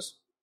tomatoes.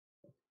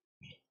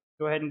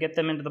 Go ahead and get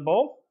them into the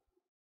bowl.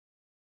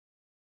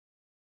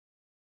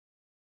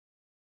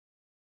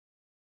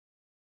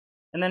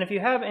 And then if you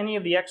have any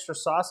of the extra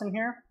sauce in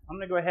here, I'm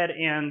going to go ahead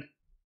and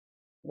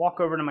walk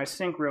over to my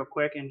sink real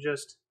quick and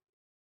just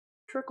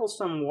trickle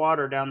some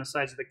water down the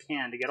sides of the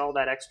can to get all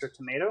that extra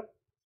tomato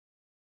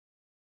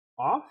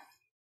off.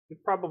 You're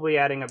probably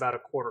adding about a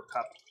 1/4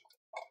 cup,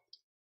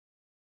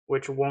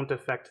 which won't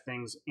affect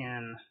things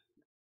in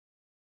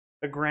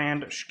the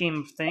grand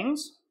scheme of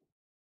things.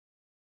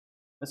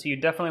 So you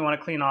definitely want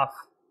to clean off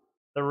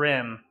the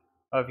rim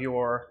of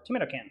your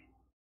tomato can.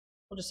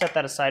 We'll just set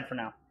that aside for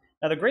now.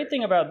 Now the great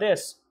thing about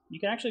this, you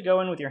can actually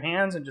go in with your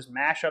hands and just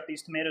mash up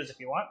these tomatoes if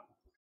you want.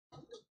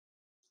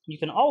 You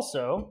can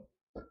also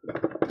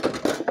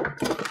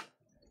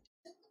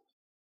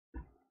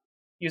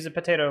use a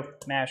potato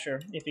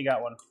masher if you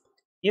got one.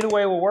 Either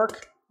way will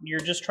work. You're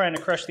just trying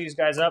to crush these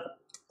guys up.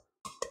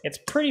 It's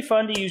pretty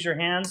fun to use your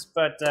hands,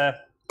 but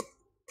I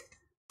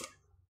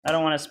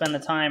don't want to spend the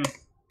time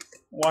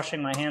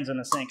washing my hands in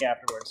the sink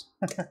afterwards.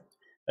 But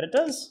it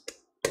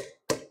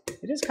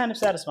is kind of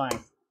satisfying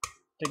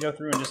to go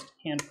through and just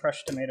hand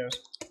crush tomatoes.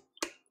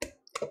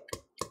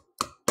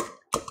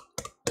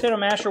 Potato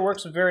masher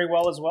works very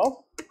well as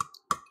well.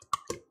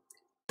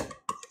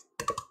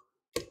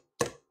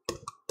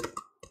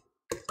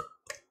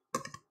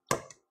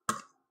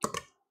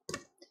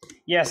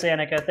 Yes,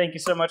 Annika, thank you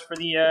so much for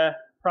the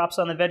props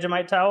on the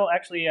Vegemite towel.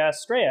 Actually,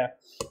 Straya,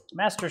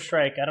 Master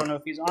Strike, I don't know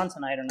if he's on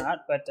tonight or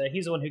not, but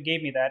he's the one who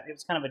gave me that. It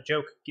was kind of a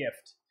joke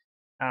gift.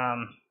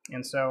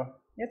 And so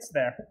it's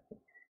there.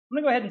 I'm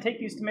going to go ahead and take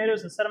these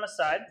tomatoes and set them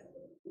aside.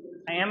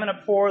 I am going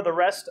to pour the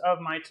rest of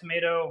my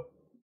tomato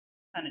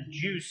kind of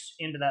juice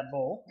into that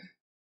bowl.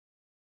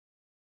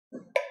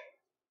 And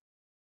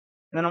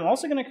then I'm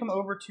also going to come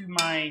over to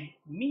my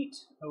meat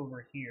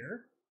over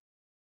here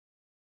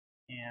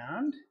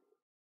and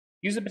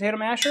use the potato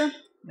masher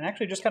and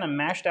actually just kind of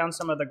mash down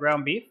some of the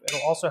ground beef.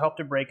 It'll also help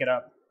to break it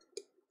up.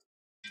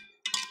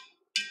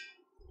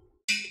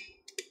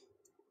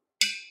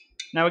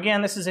 Now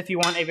again, this is if you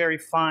want a very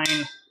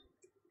fine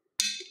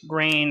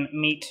grain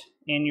meat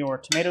in your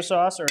tomato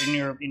sauce or in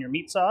your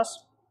meat sauce.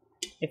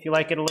 If you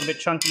like it a little bit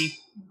chunky,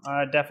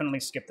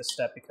 definitely skip this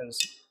step because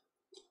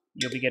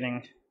you'll be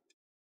getting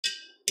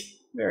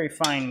very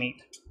fine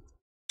meat.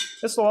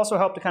 This will also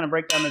help to kind of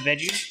break down the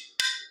veggies,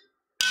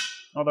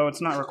 although it's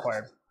not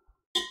required.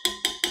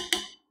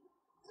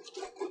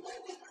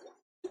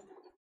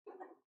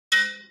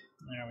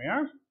 There we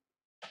are.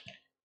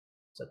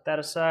 Set that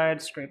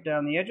aside, scrape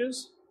down the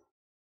edges.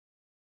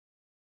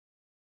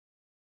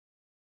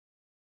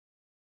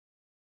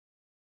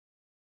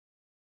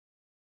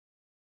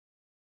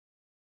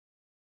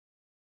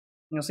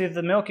 You'll see that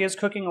the milk is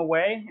cooking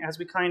away. As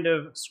we kind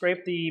of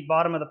scrape the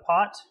bottom of the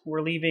pot,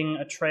 we're leaving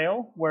a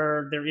trail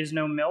where there is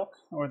no milk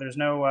or there's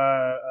no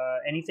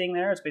anything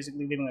there. It's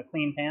basically leaving a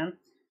clean pan.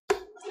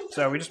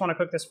 So we just want to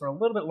cook this for a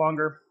little bit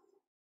longer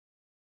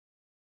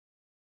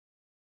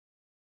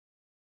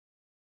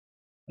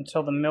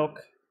until the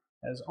milk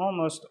has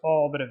almost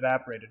all but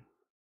evaporated.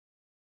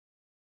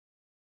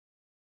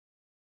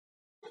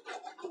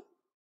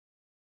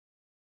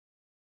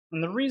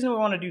 And the reason we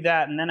want to do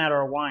that and then add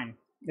our wine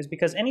is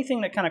because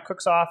anything that kind of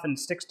cooks off and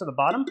sticks to the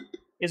bottom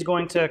is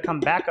going to come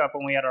back up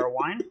when we add our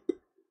wine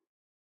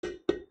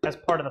as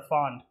part of the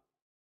fond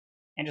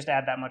and just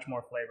add that much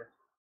more flavor.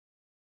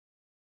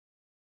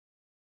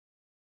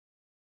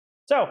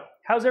 So,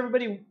 how's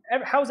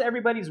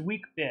everybody's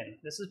week been?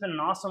 This has been an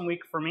awesome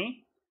week for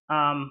me.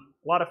 A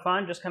lot of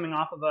fun, just coming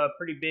off of a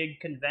pretty big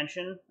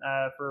convention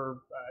for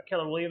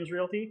Keller Williams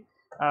Realty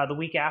the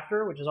week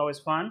after, which is always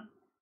fun.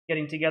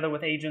 Getting together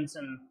with agents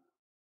and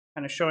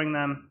kind of showing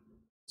them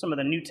some of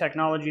the new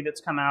technology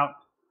that's come out,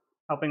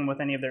 helping with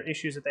any of their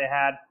issues that they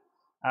had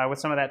with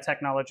some of that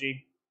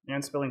technology,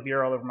 and spilling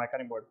beer all over my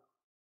cutting board.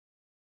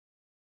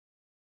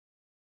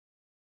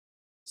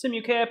 Sim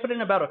UK, I put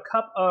in about a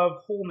cup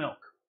of whole milk.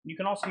 You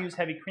can also use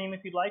heavy cream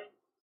if you'd like.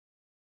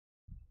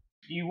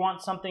 You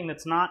want something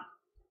that's not,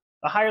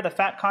 the higher the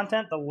fat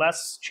content, the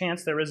less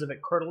chance there is of it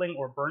curdling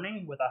or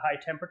burning with a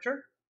high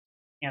temperature.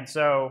 And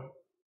so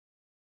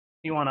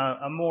you want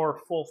a more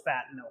full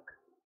fat milk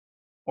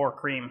or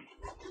cream.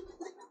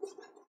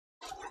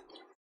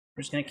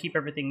 We're just going to keep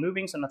everything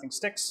moving so nothing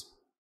sticks.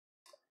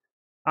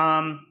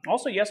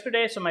 Also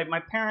yesterday, so my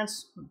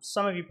parents,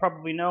 some of you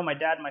probably know, my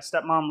dad and my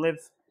stepmom live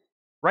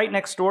right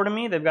next door to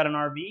me. They've got an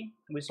RV.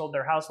 We sold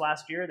their house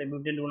last year. They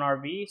moved into an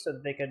RV so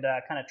that they could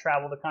kind of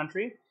travel the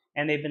country.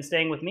 And they've been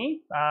staying with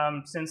me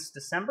since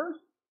December,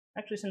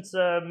 actually since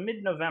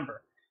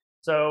mid-November.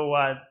 So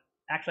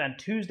actually on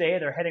Tuesday,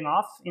 they're heading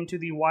off into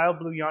the wild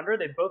blue yonder.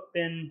 They've both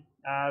been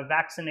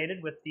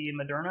vaccinated with the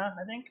Moderna,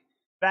 I think,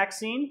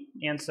 vaccine.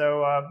 And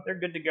so they're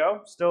good to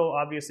go. Still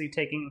obviously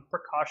taking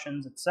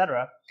precautions,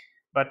 etc.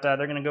 But they're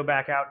going to go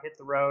back out, hit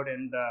the road,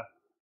 and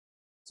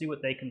see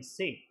what they can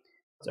see.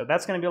 So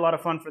that's going to be a lot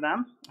of fun for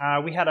them.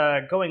 We had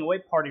a going away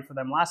party for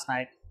them last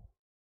night.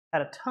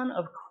 Had a ton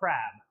of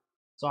crab.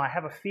 So I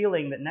have a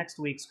feeling that next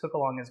week's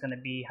cook-along is going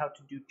to be how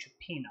to do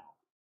cioppino,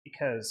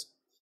 because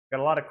we've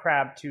got a lot of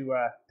crab to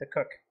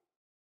cook.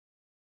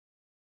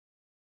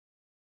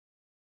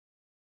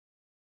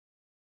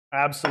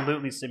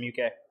 Absolutely, Sim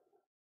UK.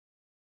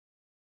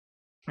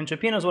 And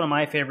cioppino is one of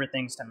my favorite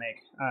things to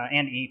make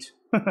and eat.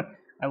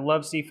 I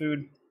love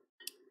seafood.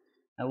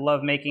 I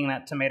love making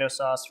that tomato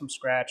sauce from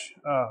scratch.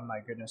 Oh my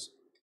goodness.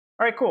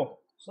 All right, cool.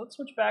 So let's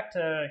switch back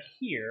to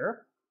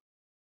here.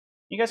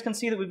 You guys can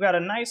see that we've got a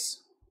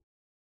nice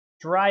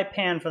dry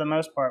pan for the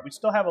most part. We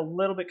still have a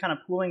little bit kind of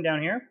pooling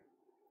down here,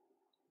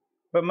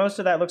 but most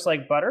of that looks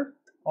like butter.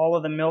 All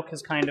of the milk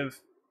has kind of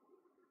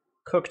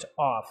cooked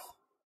off.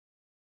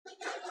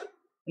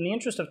 In the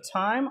interest of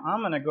time, I'm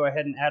going to go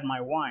ahead and add my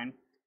wine.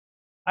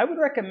 I would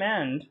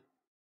recommend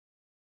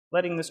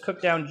letting this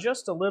cook down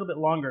just a little bit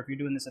longer if you're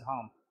doing this at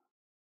home.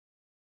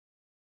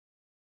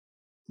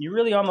 You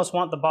really almost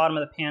want the bottom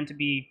of the pan to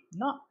be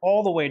not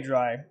all the way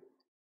dry,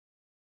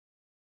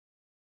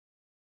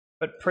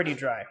 but pretty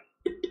dry.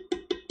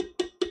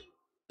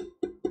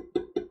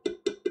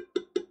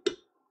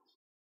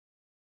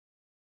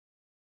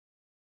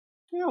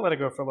 Yeah, I'll let it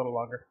go for a little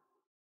longer.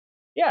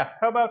 Yeah,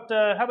 how about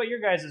your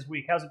guys'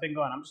 week? How's it been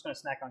going? I'm just going to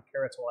snack on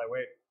carrots while I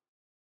wait.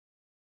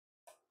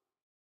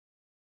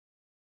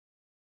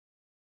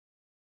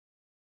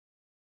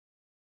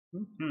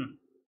 I'm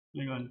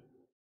going to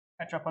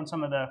catch up on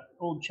some of the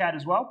old chat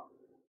as well.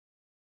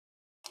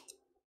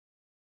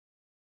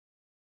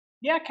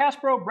 Yeah,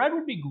 Caspero, bread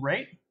would be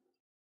great.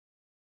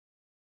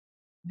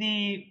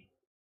 The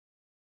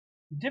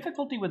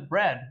difficulty with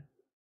bread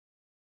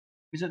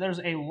is that there's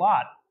a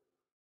lot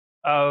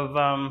of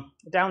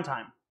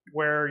downtime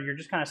where you're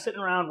just kind of sitting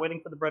around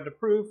waiting for the bread to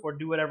proof or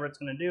do whatever it's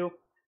going to do,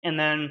 and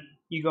then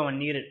you go and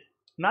knead it.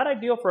 Not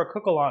ideal for a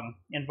cook-along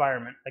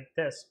environment like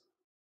this,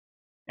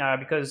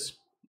 because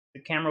the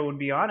camera would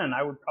be on and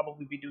I would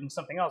probably be doing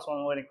something else while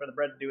I'm waiting for the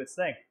bread to do its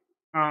thing.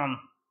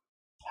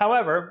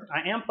 However,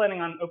 I am planning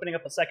on opening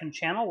up a second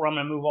channel where I'm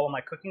going to move all of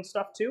my cooking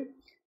stuff to,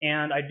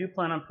 and I do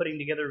plan on putting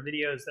together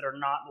videos that are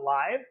not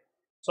live,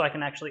 so I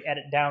can actually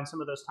edit down some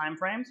of those time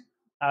frames.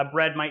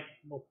 Bread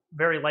will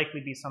very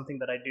likely be something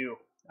that I do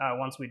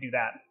once we do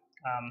that.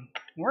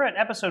 We're at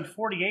episode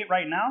 48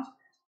 right now.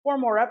 4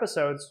 more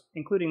episodes,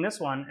 including this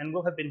one, and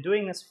we'll have been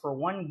doing this for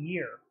 1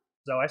 year.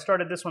 So I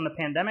started this when the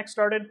pandemic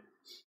started,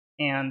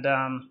 and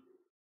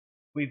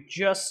we've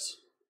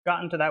just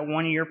gotten to that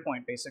 1 year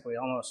point, basically,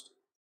 almost.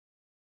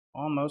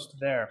 Almost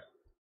there.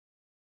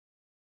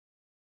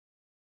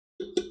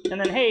 And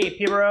then, hey,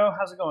 Pibero,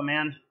 how's it going,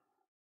 man?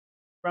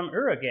 From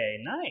Uruguay,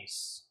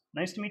 nice.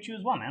 Nice to meet you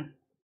as well, man.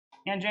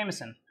 And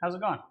Jameson, how's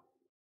it going?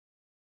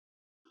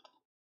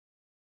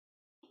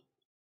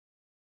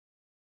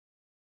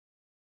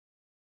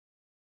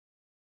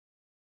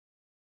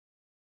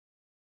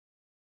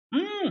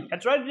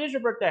 That's right, it is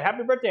your birthday.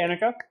 Happy birthday,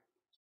 Annika.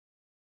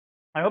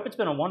 I hope it's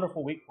been a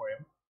wonderful week for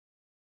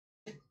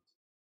you.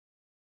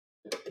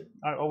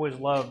 I always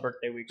love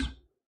birthday weeks.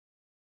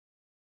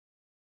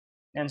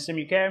 And Sim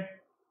UK?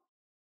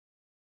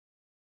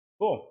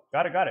 Cool,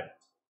 got it.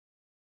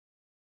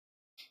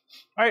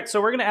 All right,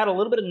 so we're gonna add a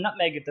little bit of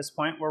nutmeg at this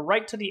point. We're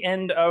right to the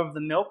end of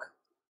the milk.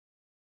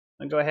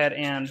 I'll go ahead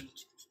and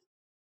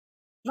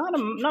Not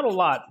a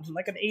lot,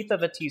 like 1/8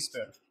 of a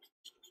teaspoon.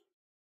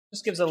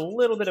 Just gives a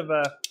little bit of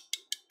a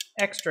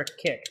extra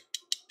kick.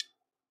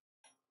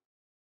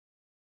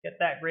 Get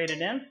that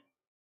grated in.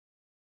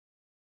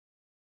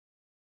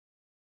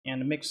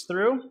 And mix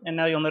through. And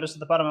now you'll notice at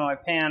the bottom of my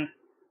pan,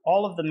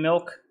 all of the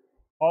milk,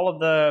 all of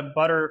the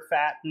butter,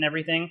 fat, and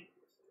everything,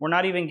 we're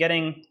not even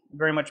getting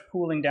very much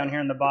pooling down here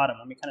in the bottom.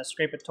 Let me kind of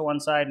scrape it to one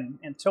side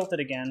and tilt it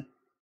again.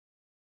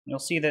 You'll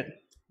see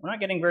that we're not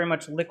getting very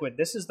much liquid.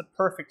 This is the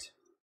perfect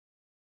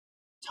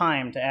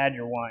time to add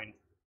your wine.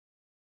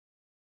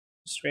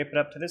 Scrape it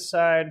up to this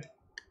side,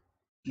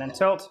 and then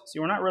tilt. See,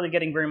 we're not really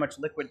getting very much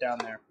liquid down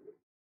there.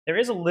 There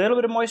is a little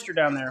bit of moisture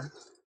down there,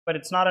 but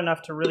it's not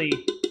enough to really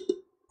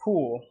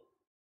pool,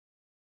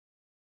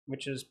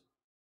 which is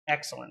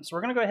excellent. So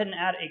we're going to go ahead and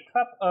add a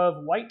cup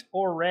of white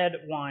or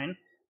red wine.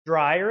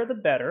 Drier the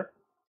better.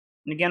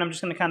 And again, I'm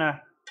just going to kind of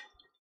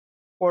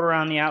pour it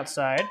around the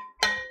outside.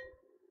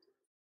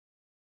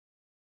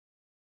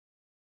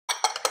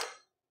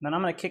 Then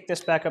I'm going to kick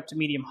this back up to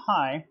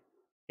medium-high,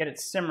 get it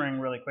simmering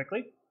really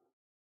quickly,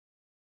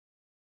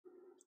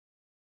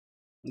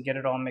 and get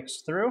it all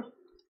mixed through.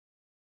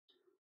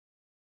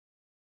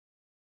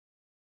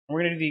 We're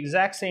going to do the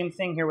exact same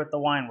thing here with the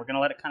wine. We're going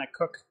to let it kind of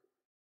cook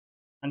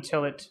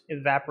until it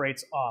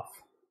evaporates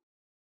off.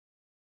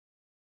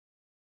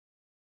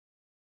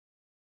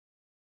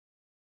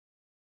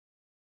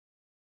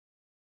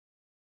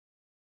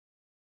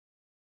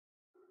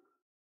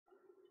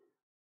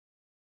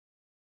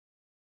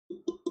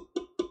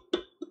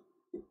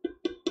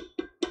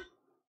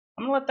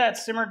 I'm going to let that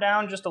simmer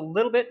down just a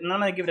little bit, and then I'm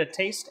going to give it a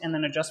taste and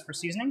then adjust for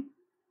seasoning.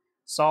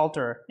 Salt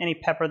or any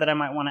pepper that I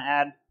might want to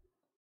add.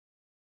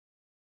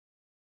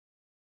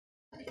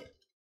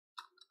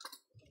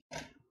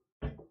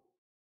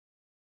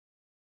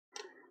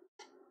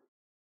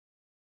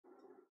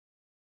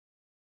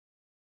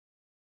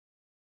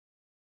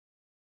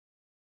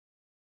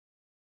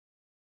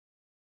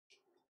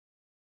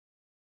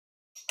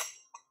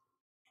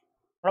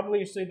 Probably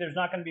you see there's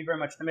not going to be very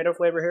much tomato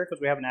flavor here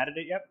because we haven't added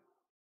it yet.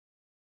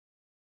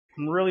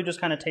 I'm really just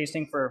kind of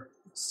tasting for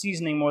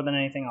seasoning more than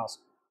anything else.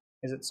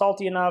 Is it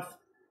salty enough?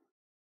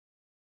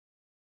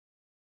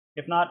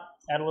 If not,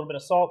 add a little bit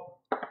of salt.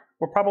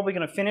 We're probably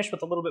going to finish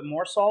with a little bit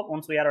more salt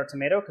once we add our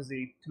tomato because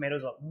the tomato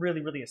is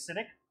really, really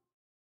acidic.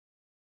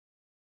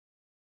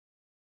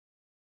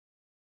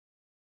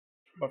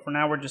 But for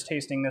now, we're just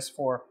tasting this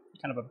for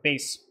kind of a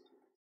base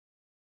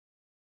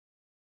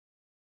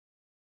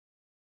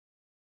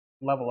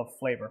level of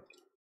flavor.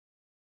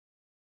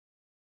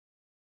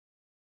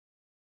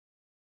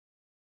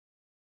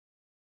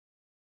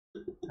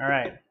 All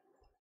right.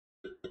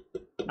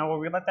 Now while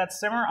we let that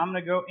simmer, I'm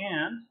going to go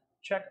and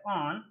check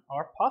on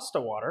our pasta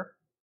water.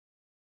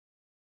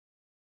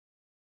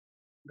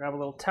 Grab a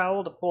little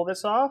towel to pull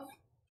this off.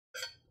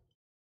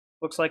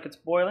 Looks like it's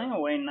boiling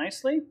away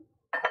nicely.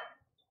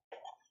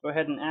 Go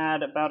ahead and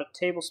add about 1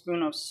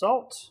 tablespoon of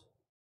salt.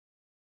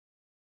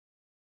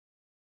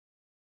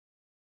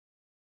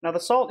 Now the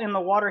salt in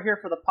the water here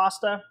for the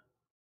pasta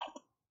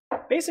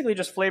basically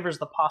just flavors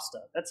the pasta.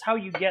 That's how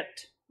you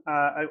get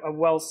a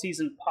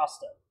well-seasoned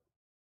pasta,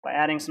 by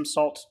adding some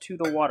salt to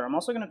the water. I'm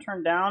also going to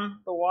turn down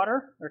the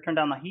water, or turn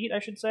down the heat, I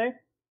should say,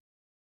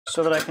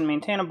 so that I can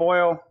maintain a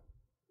boil,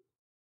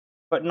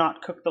 but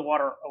not cook the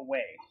water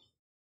away.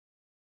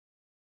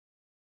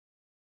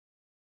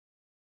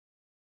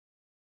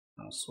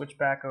 I'll switch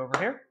back over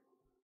here.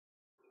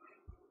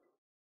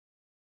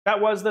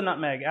 That was the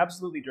nutmeg,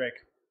 absolutely, Drake.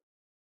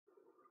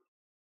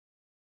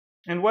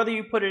 And whether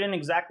you put it in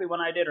exactly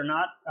when I did or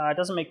not, it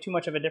doesn't make too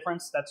much of a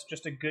difference. That's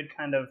just a good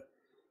kind of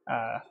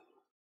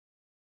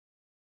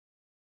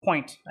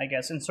point, I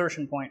guess,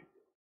 insertion point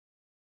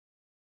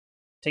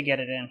to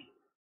get it in.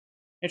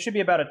 It should be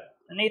about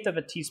 1/8 of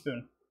a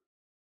teaspoon.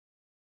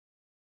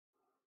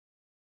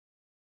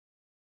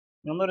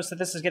 You'll notice that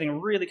this is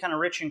getting really kind of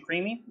rich and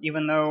creamy,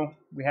 even though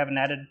we haven't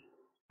added,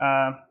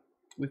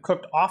 we've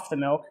cooked off the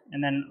milk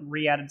and then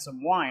re-added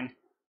some wine.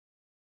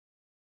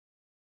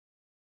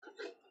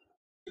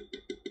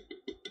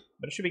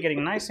 But it should be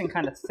getting nice and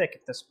kind of thick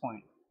at this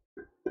point.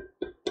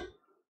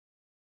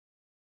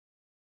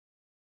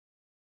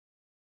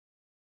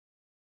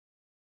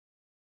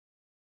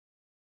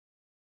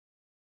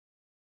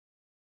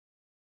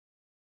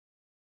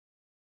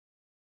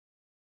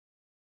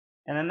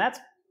 And then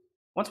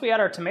once we add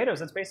our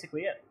tomatoes, that's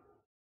basically it.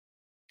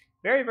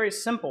 Very, very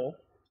simple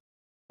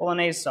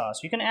Bolognese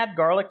sauce. You can add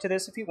garlic to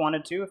this if you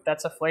wanted to, if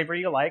that's a flavor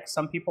you like.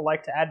 Some people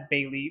like to add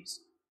bay leaves.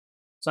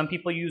 Some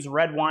people use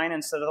red wine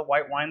instead of the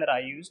white wine that I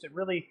used. It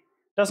really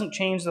doesn't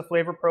change the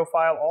flavor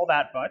profile all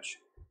that much.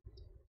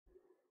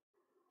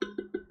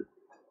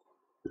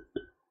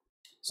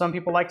 Some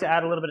people like to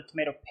add a little bit of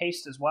tomato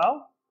paste as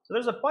well. So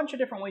there's a bunch of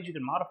different ways you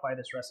can modify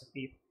this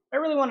recipe. I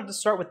really wanted to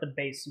start with the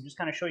base and just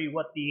kind of show you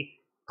what the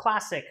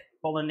classic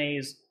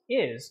Bolognese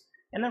is.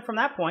 And then from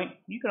that point,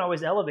 you can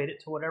always elevate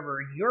it to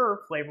whatever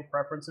your flavor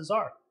preferences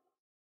are.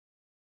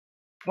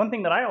 One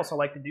thing that I also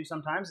like to do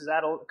sometimes is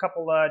add a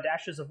couple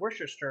dashes of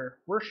Worcestershire,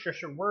 whatever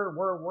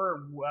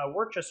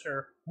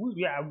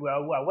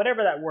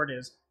that word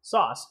is,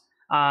 sauce.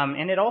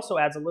 And it also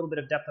adds a little bit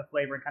of depth of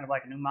flavor and kind of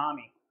like an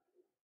umami.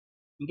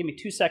 And give me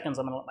 2 seconds,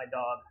 I'm going to let my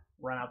dog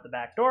run out the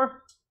back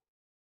door.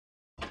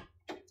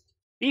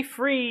 Be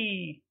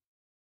free!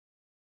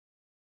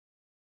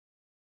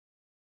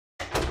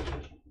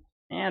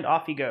 And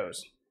off he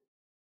goes.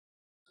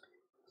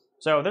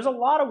 So there's a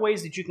lot of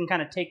ways that you can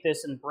kind of take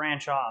this and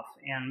branch off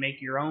and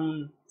make your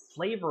own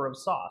flavor of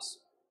sauce,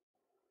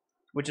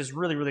 which is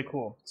really, really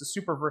cool. It's a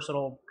super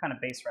versatile kind of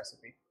base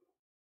recipe.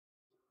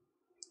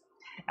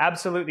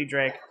 Absolutely,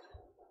 Drake.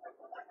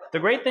 The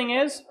great thing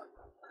is,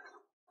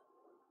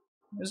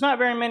 there's not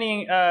very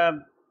many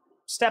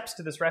steps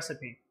to this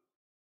recipe.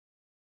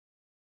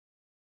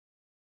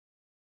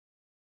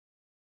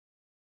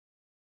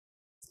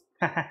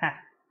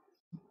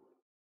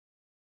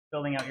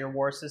 Building out your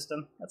war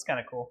system. That's kind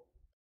of cool.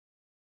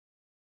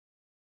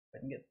 I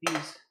can get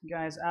these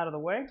guys out of the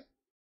way.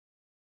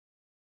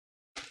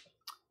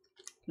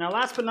 Now,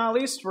 last but not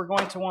least, we're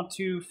going to want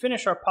to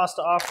finish our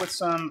pasta off with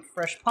some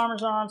fresh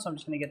Parmesan, so I'm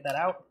just going to get that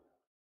out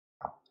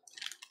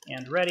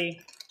and ready.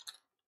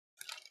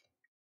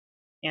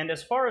 And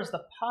as far as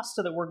the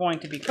pasta that we're going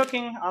to be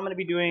cooking, I'm going to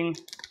be doing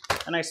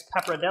a nice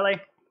pappardelle,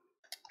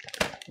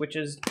 which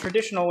is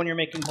traditional when you're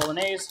making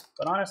bolognese,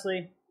 but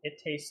honestly, it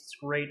tastes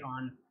great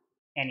on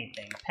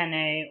anything.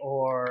 Penne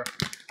or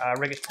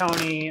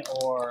rigatoni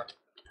or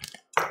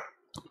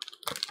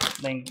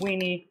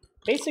linguine.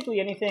 Basically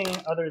anything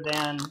other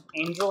than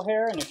angel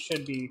hair, and it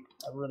should be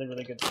a really,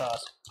 really good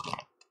sauce.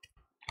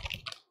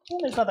 Well,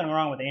 there's nothing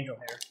wrong with angel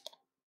hair.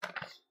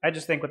 I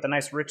just think with a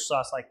nice rich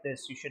sauce like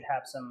this, you should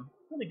have some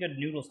really good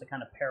noodles to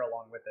kind of pair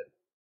along with it.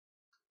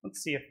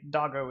 Let's see if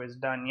Doggo is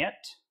done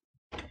yet.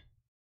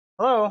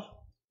 Hello?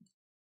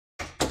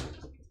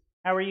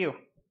 How are you?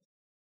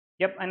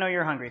 Yep, I know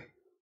you're hungry.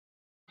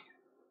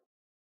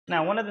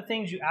 Now, one of the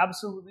things you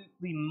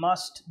absolutely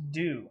must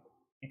do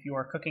if you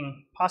are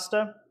cooking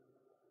pasta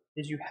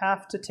is you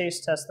have to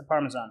taste test the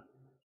Parmesan.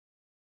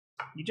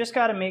 You just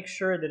got to make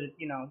sure that it,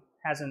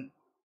 hasn't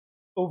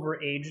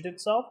overaged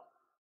itself.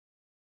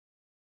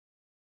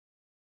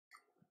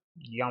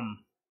 Yum.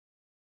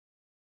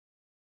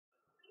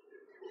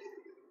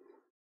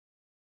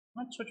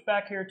 Let's switch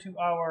back here to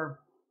our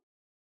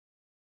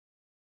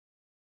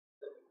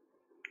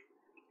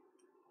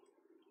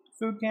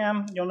food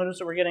cam. You'll notice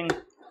that we're getting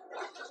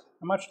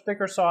a much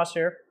thicker sauce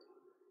here.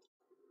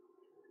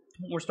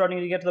 We're starting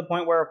to get to the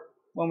point where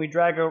when we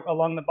drag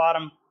along the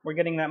bottom, we're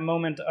getting that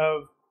moment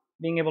of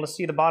being able to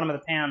see the bottom of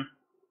the pan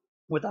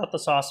without the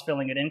sauce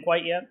filling it in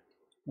quite yet,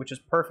 which is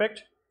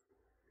perfect.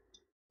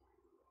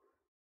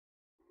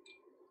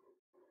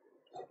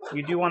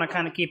 You do want to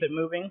kind of keep it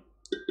moving,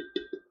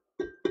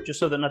 just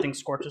so that nothing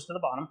scorches to the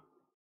bottom.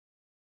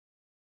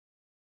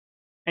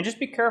 And just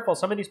be careful,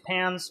 some of these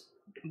pans,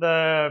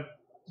 the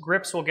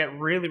grips will get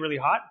really, really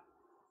hot.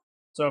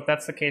 So if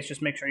that's the case,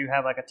 just make sure you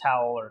have like a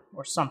towel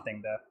or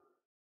something to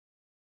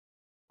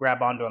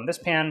grab onto them. This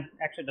pan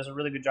actually does a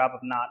really good job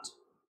of not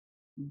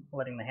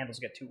letting the handles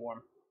get too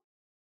warm.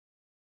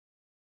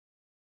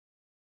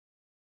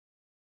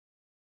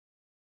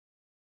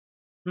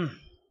 And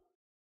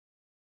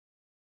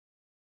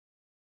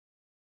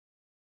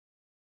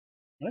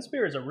this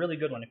beer is a really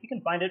good one. If you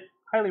can find it,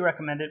 highly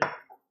recommend it.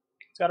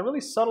 It's got a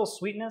really subtle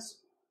sweetness,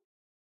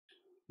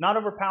 not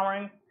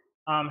overpowering.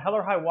 Hell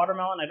or High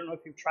Watermelon, I don't know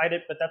if you've tried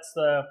it, but that's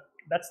the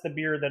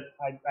beer that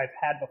I've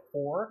had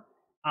before.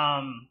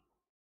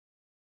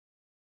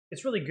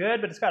 It's really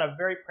good, but it's got a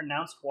very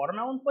pronounced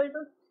watermelon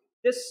flavor.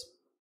 This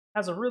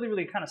has a really,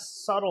 really kind of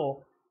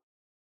subtle,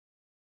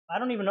 I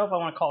don't even know if I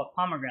want to call it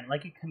pomegranate.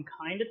 Like, you can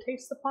kind of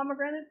taste the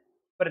pomegranate,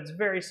 but it's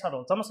very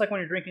subtle. It's almost like when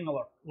you're drinking a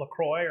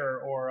LaCroix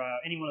or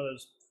any one of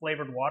those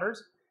flavored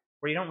waters,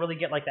 where you don't really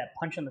get like that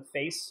punch in the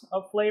face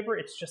of flavor.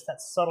 It's just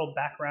that subtle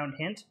background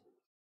hint.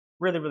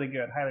 Really, really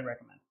good. Highly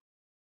recommend.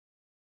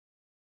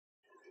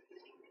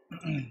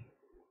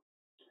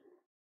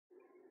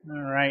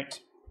 All right.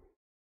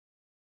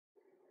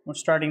 We're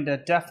starting to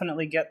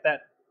definitely get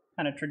that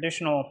kind of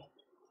traditional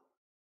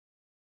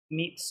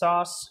meat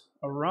sauce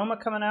aroma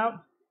coming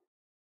out.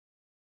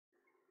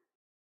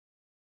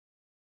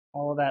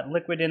 All of that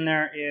liquid in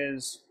there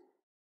is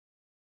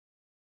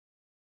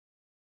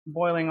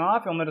boiling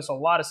off. You'll notice a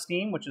lot of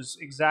steam, which is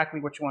exactly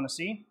what you want to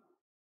see.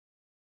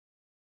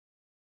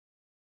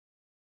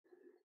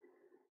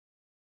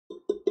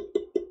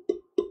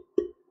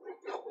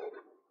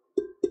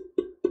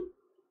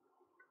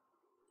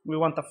 We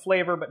want the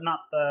flavor, but not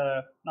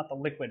the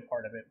liquid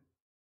part of it.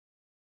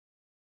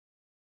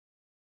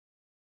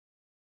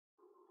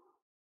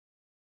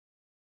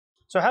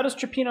 So how does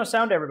Cioppino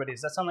sound to everybody?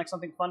 Does that sound like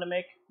something fun to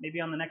make? Maybe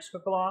on the next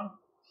cook-along?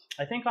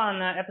 I think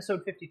on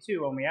episode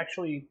 52, when we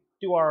actually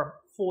do our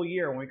full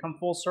year, when we come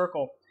full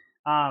circle,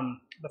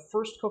 the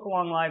first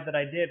cook-along live that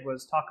I did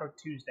was Taco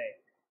Tuesday.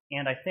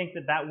 And I think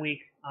that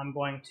week I'm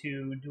going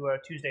to do a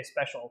Tuesday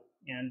special,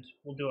 and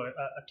we'll do a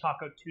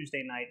Taco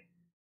Tuesday night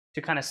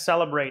to kind of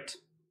celebrate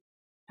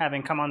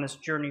having come on this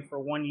journey for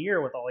 1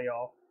 year with all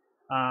y'all.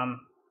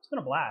 It's been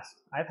a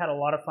blast. I've had a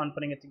lot of fun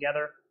putting it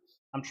together.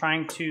 I'm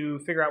trying to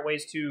figure out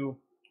ways to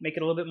make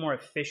it a little bit more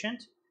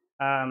efficient,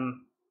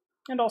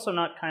 and also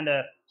not kind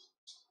of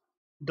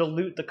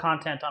dilute the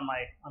content on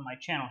my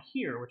channel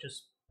here, which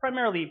is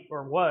primarily,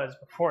 or was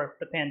before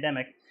the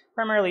pandemic,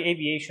 primarily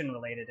aviation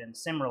related and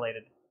sim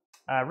related.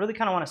 Really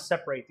kind of want to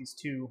separate these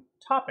two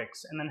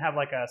topics and then have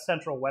like a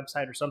central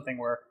website or something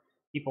where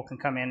people can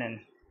come in and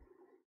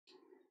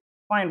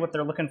find what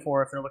they're looking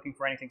for if they're looking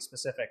for anything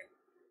specific.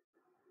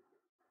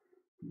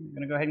 I'm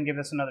going to go ahead and give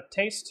this another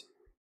taste.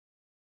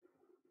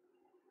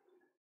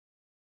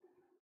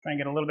 Try and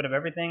get a little bit of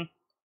everything.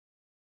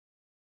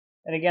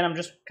 And again, I'm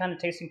just kind of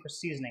tasting for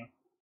seasoning.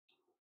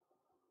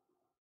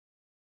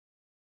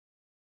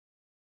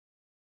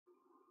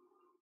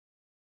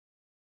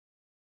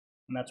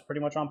 And that's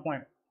pretty much on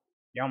point.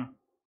 Yum.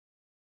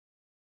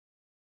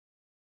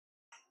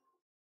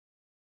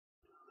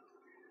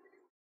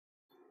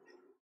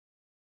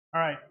 All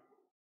right.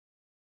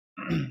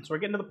 So we're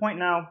getting to the point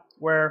now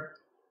where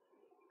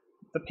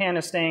the pan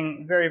is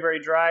staying very, very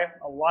dry.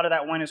 A lot of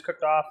that wine is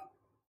cooked off,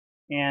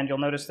 and you'll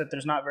notice that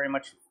there's not very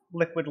much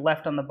liquid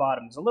left on the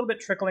bottom. There's a little bit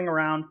trickling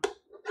around.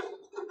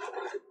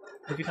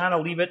 If you kind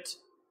of leave it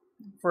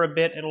for a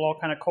bit, it'll all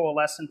kind of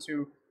coalesce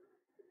into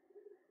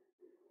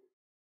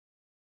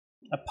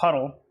a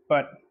puddle,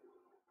 but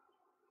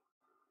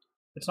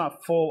it's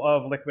not full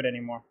of liquid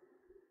anymore.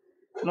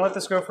 I'm gonna let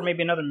this go for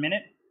maybe another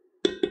minute,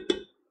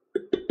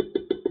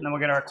 and then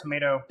we'll get our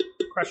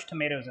crushed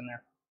tomatoes in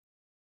there.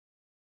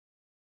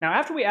 Now,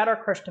 after we add our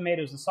crushed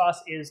tomatoes, the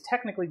sauce is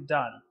technically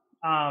done.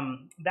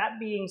 That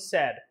being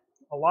said,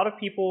 a lot of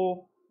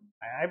people,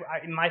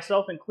 I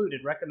myself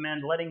included,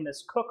 recommend letting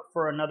this cook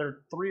for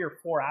another 3 or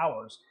 4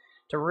 hours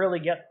to really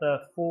get the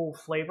full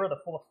flavor, the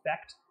full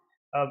effect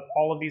of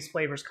all of these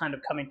flavors kind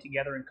of coming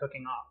together and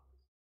cooking off.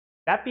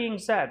 That being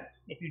said,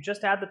 if you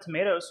just add the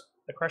tomatoes,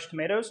 the crushed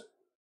tomatoes,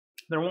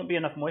 there won't be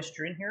enough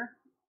moisture in here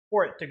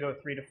for it to go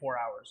 3 to 4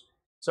 hours.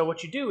 So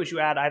what you do is you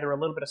add either a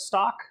little bit of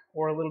stock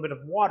or a little bit of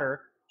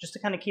water just to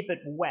kind of keep it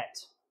wet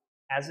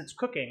as it's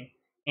cooking,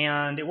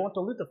 and it won't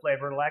dilute the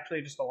flavor. It'll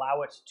actually just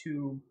allow it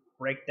to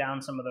break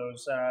down some of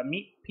those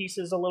meat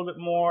pieces a little bit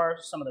more.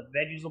 Some of the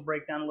veggies will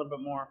break down a little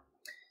bit more.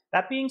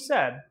 That being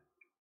said,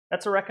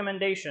 that's a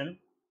recommendation,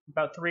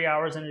 about 3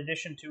 hours in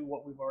addition to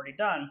what we've already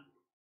done.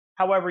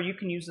 However, you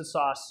can use the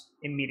sauce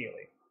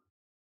immediately.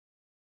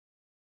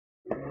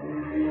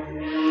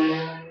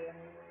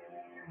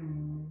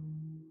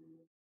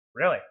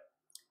 Really?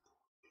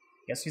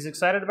 Guess he's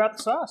excited about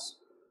the sauce.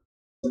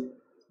 I'm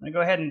going to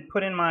go ahead and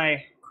put in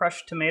my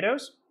crushed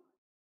tomatoes.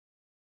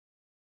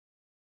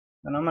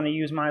 And I'm going to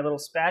use my little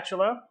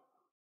spatula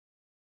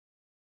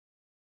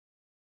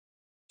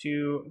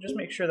to just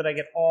make sure that I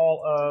get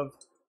all of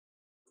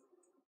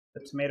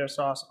the tomato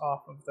sauce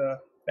off of the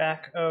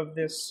back of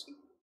this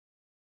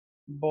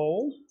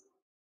bowl.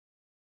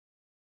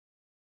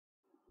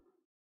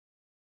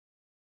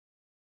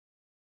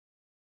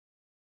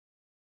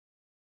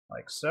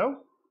 Like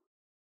so.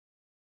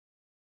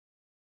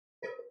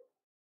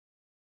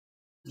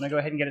 I'm going to go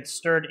ahead and get it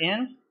stirred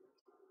in.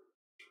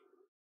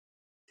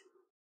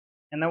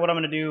 And then what I'm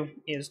going to do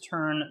is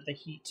turn the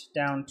heat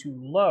down to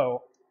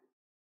low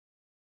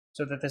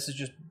so that this is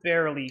just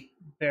barely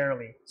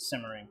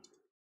simmering.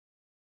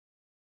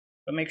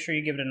 But make sure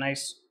you give it a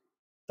nice,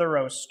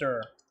 thorough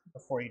stir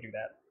before you do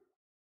that.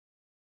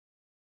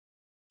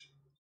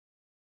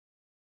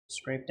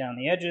 Scrape down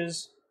the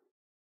edges.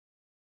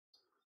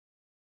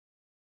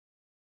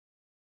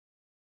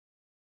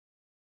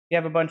 If you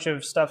have a bunch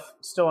of stuff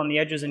still on the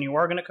edges and you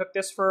are going to cook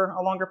this for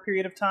a longer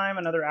period of time,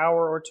 another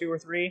hour or 2 or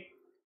 3,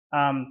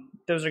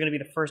 those are going to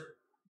be the first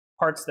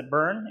parts that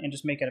burn and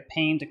just make it a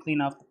pain to clean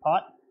off the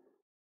pot.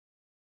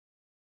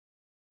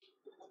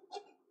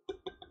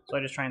 So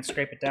I just try and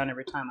scrape it down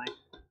every time I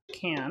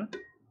can.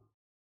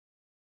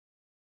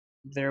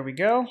 There we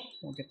go.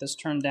 We'll get this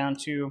turned down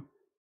to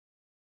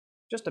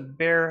just a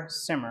bare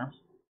simmer.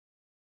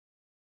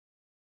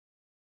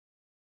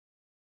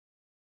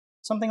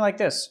 Something like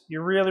this.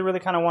 You really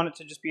kind of want it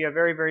to just be a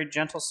very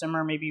gentle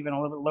simmer, maybe even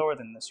a little bit lower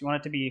than this. You want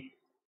it to be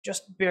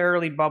just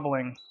barely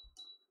bubbling.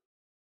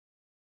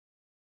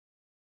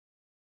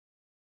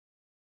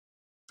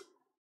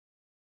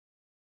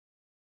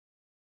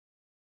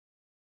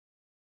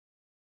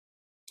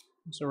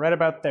 So right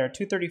about there,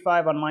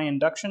 235 on my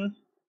induction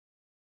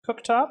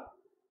cooktop.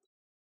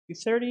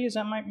 230, is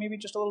that maybe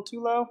just a little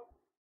too low?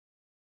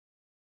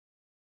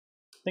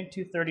 I think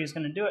 230 is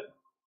going to do it.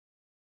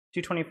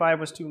 225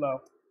 was too low.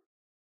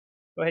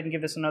 Go ahead and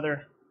give this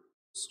another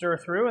stir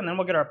through, and then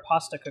we'll get our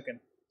pasta cooking.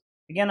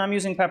 Again, I'm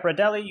using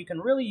pappardelle. You can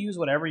really use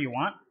whatever you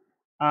want.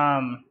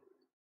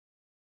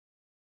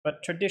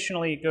 But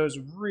traditionally, it goes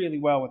really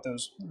well with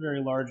those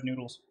very large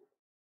noodles.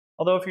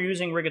 Although if you're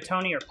using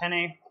rigatoni or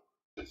penne,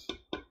 it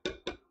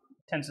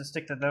tends to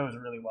stick to those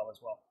really well as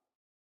well.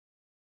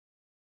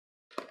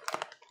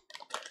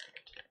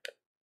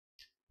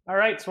 All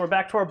right, so we're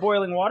back to our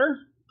boiling water.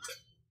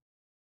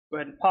 Go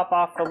ahead and pop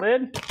off the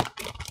lid.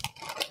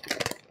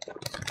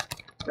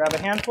 grab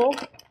a handful.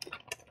 Let's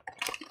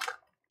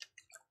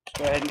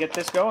go ahead and get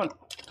this going.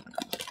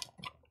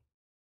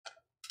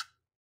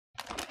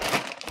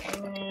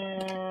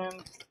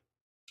 And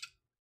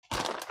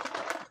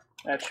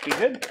that should be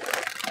good.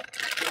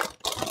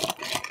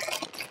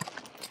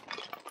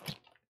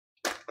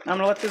 I'm going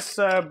to let this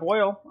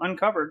boil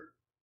uncovered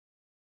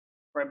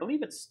for I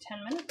believe it's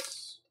 10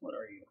 minutes. What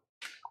are you?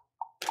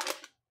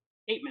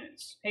 8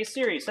 minutes. Hey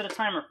Siri, set a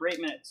timer for 8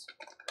 minutes.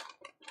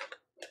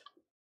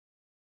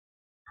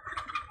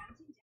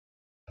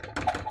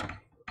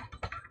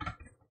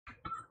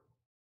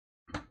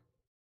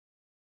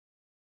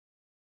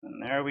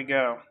 And there we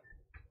go.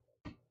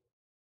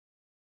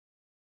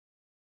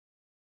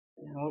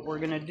 Now what we're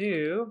going to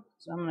do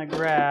is I'm going to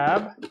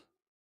grab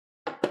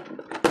a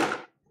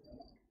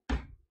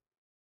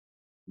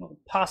little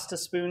pasta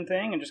spoon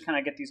thing and just kind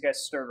of get these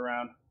guys stirred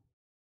around.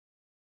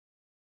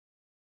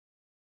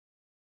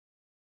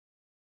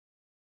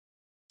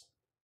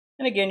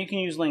 And again, you can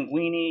use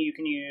linguine, you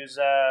can use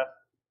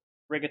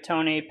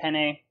rigatoni,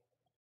 penne,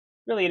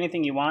 really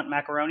anything you want,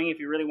 macaroni if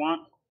you really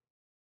want.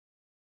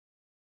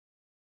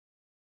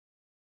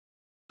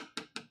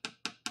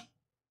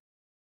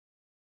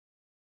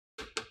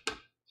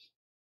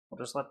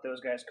 We'll just let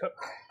those guys cook.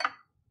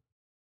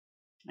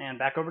 And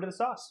back over to the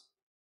sauce.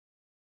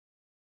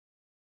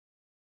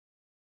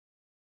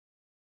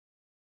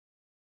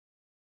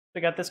 So I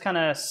got this kind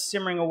of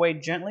simmering away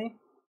gently,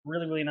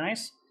 really, really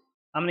nice.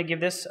 I'm going to give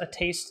this a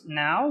taste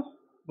now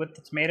with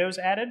the tomatoes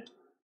added.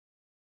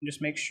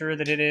 Just make sure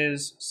that it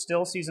is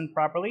still seasoned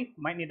properly.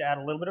 Might need to add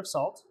a little bit of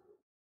salt.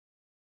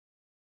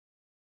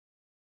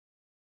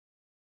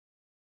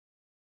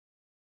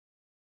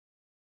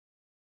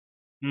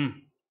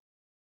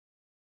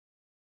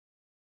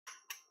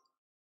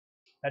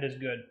 That is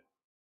good.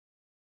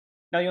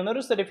 Now you'll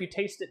notice that if you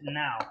taste it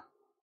now,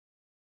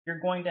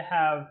 you're going to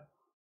have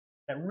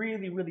that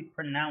really, really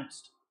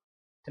pronounced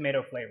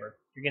tomato flavor.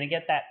 You're going to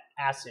get that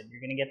acid.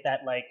 You're going to get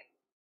that like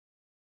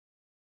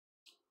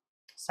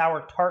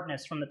sour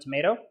tartness from the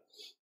tomato.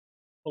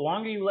 The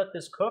longer you let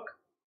this cook,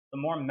 the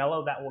more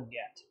mellow that will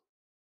get,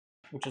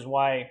 which is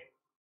why I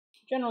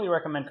generally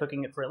recommend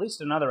cooking it for at least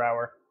another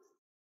hour.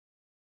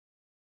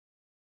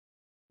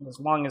 As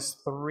long as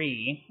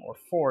 3 or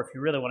 4 if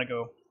you really want to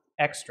go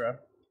extra.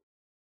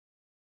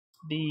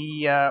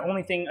 The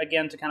only thing,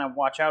 again, to kind of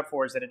watch out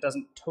for is that it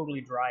doesn't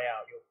totally dry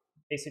out. You'll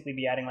basically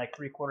be adding like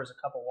 3/4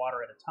 cup of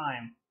water at a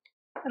time,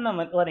 and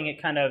then letting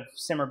it kind of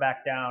simmer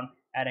back down,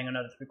 adding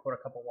another 3/4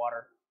 cup of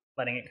water,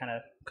 letting it kind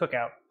of cook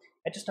out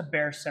at just a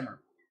bare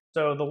simmer.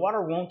 So the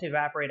water won't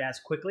evaporate as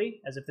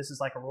quickly as if this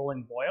is like a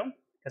rolling boil,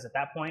 because at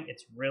that point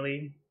it's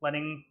really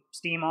letting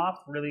steam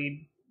off,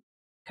 really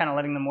kind of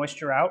letting the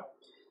moisture out.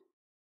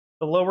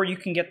 The lower you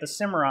can get the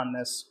simmer on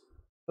this,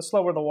 the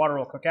slower the water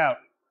will cook out,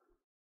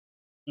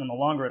 and the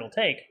longer it'll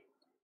take.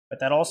 But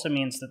that also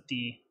means that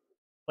the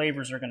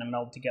flavors are going to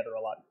meld together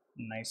a lot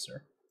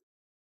nicer.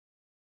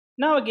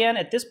 Now again,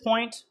 at this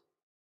point,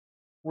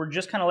 we're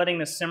just kind of letting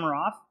this simmer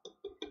off.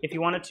 If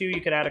you wanted to,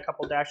 you could add a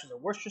couple dashes of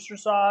Worcestershire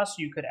sauce.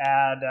 You could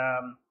add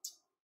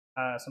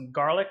some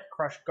garlic,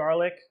 crushed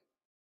garlic.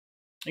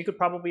 You could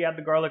probably add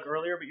the garlic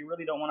earlier, but you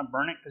really don't want to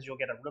burn it because you'll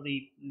get a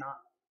really not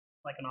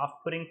like an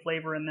off-putting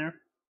flavor in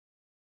there.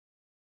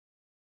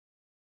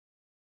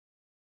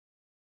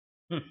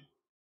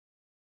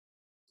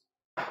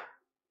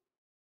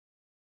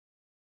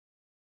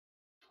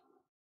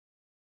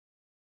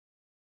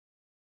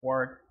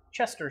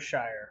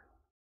 Worcestershire.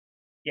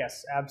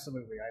 Yes,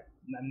 absolutely.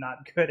 I'm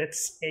not good at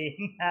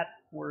saying that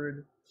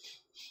word.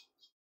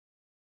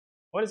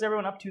 What is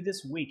everyone up to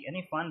this week?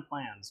 Any fun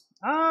plans?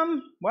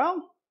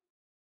 Well,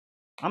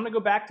 I'm gonna go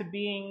back to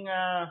being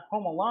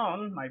home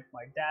alone. My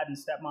dad and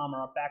stepmom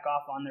are back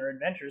off on their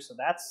adventures, so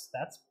that's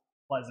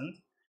pleasant.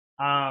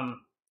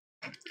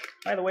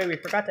 By the way, we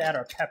forgot to add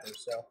our pepper,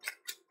 so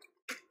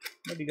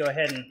maybe go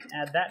ahead and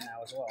add that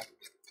now as well.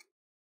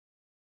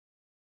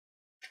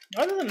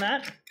 Other than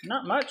that,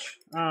 not much.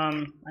 I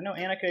know,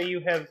 Annika,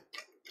 you have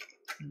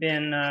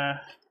been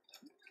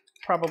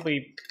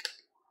probably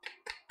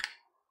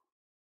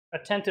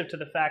attentive to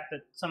the fact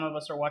that some of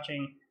us are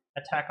watching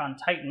Attack on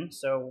Titan,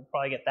 so we'll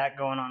probably get that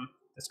going on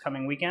this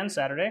coming weekend,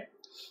 Saturday.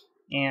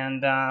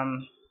 And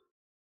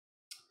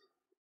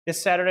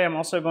this Saturday, I'm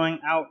also going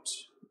out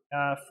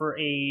for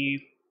a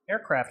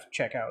aircraft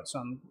checkout. So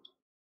I'm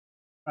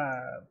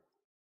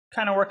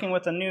kind of working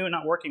with a new,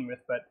 not working with,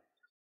 but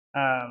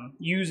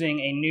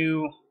using a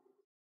new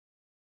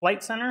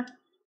flight center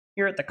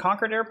here at the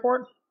Concord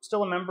Airport.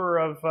 Still a member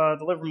of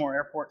the Livermore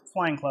Airport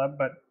Flying Club,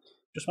 but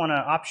just want to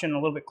option a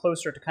little bit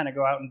closer to kind of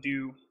go out and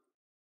do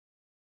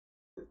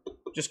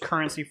just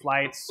currency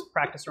flights,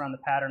 practice around the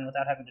pattern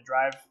without having to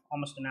drive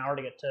almost an hour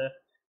to get to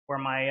where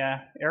my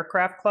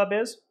aircraft club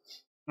is.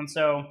 And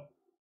so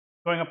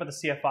going up with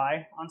the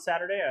CFI on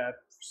Saturday, a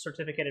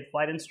certificated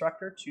flight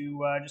instructor,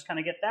 to just kind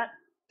of get that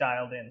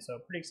dialed in. So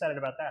pretty excited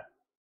about that.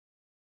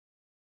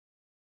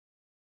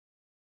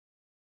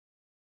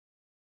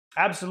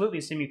 Absolutely,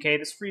 SimUK.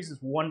 This freezes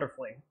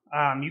wonderfully.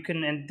 You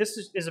can, and this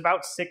is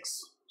about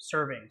 6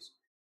 servings.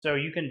 So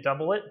you can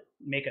double it,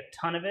 make a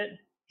ton of it,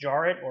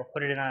 jar it, or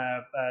put it in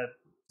a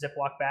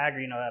Ziploc bag,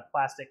 or a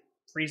plastic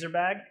freezer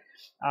bag.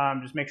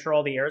 Just make sure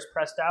all the air is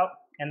pressed out,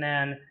 and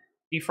then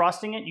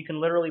defrosting it, you can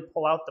literally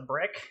pull out the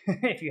brick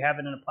if you have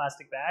it in a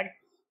plastic bag,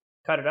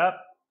 cut it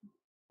up,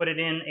 put it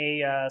in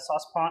a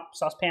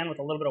saucepan with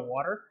a little bit of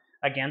water,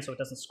 again, so it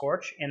doesn't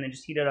scorch, and then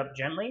just heat it up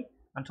gently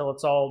until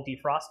it's all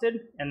defrosted,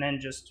 and then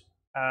just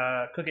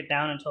cook it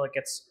down until it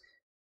gets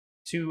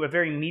to a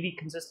very meaty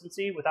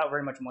consistency without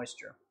very much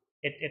moisture.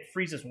 It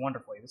freezes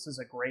wonderfully. This is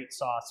a great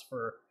sauce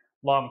for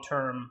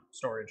long-term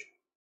storage.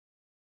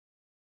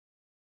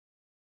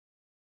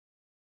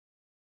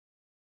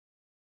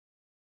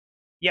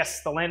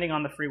 Yes, the landing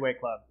on the Freeway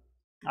Club.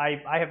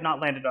 I have not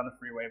landed on the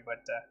freeway,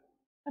 but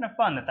kind of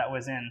fun that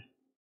was in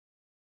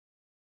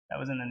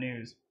the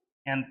news.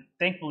 And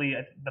thankfully,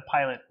 the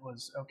pilot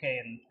was okay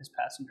and his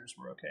passengers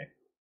were okay.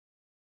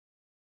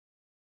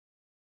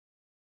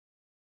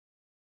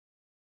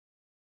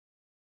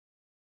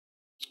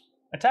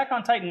 Attack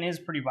on Titan is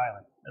pretty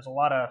violent. There's a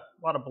lot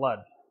of blood,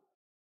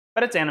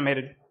 but it's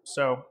animated,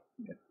 so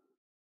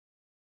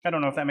I don't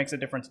know if that makes a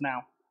difference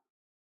now.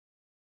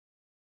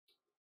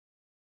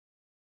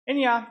 And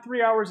yeah,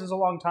 3 hours is a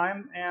long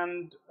time,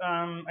 and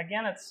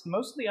again, it's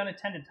mostly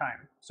unattended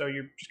time. So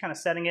you're just kind of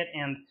setting it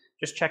and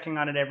just checking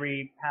on it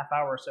every half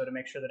hour or so to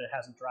make sure that it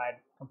hasn't dried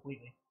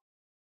completely.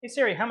 Hey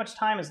Siri, how much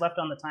time is left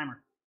on the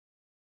timer?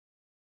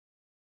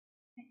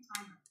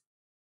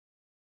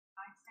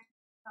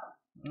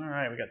 All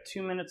right, we got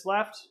 2 minutes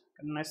left.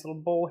 Got a nice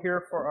little bowl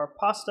here for our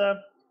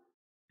pasta.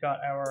 Got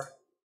our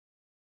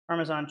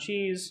Parmesan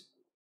cheese.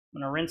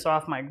 I'm gonna rinse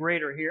off my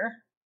grater here.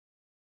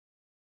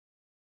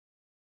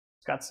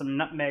 It's got some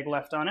nutmeg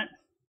left on it.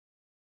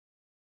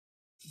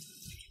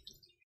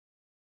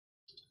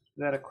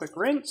 Give that a quick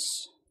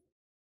rinse.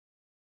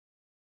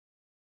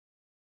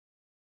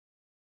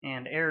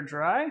 And air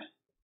dry.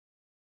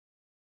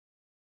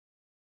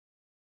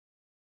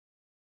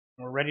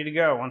 We're ready to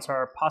go once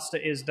our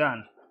pasta is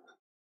done.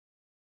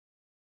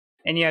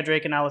 And yeah,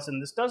 Drake and Allison,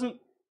 this doesn't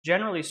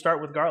generally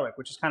start with garlic,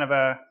 which is kind of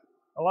a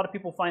lot of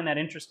people find that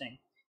interesting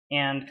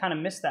and kind of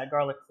miss that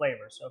garlic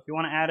flavor. So if you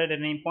want to add it at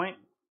any point,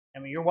 I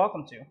mean, you're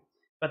welcome to.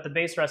 But the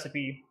base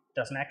recipe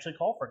doesn't actually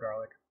call for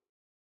garlic.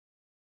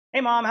 Hey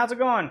Mom, how's it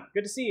going?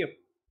 Good to see you.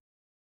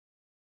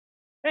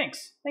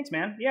 Thanks,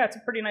 man. Yeah, it's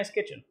a pretty nice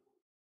kitchen.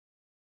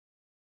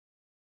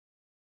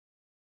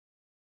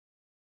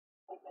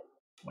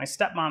 My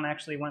stepmom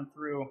actually went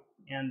through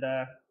and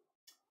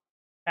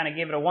kind of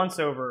gave it a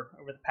once-over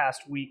over the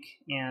past week,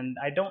 and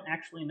I don't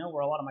actually know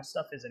where a lot of my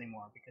stuff is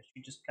anymore because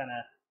she just kind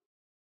of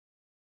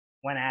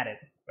went at it,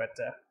 but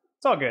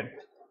it's all good.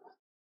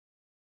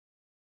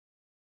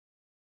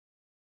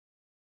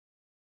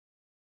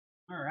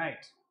 All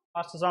right,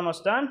 pasta's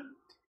almost done.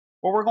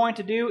 What we're going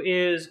to do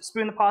is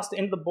spoon the pasta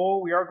into the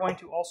bowl. We are going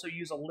to also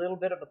use a little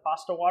bit of the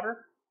pasta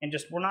water, and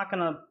we're not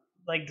going to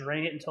like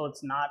drain it until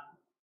it's not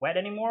wet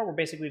anymore. We're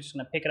basically just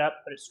going to pick it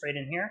up, put it straight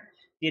in here.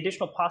 The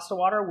additional pasta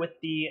water with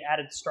the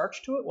added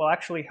starch to it will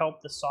actually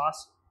help the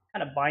sauce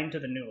kind of bind to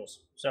the noodles.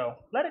 So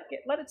let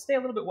it stay a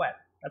little bit wet.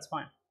 That's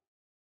fine.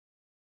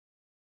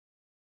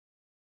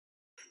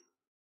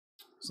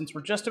 Since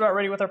we're just about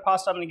ready with our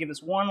pasta, I'm going to give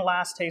this one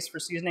last taste for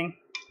seasoning.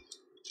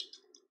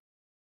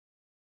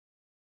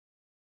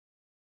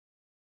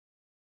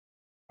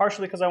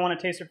 Partially because I want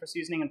to taste it for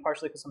seasoning, and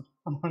partially because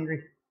I'm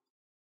hungry.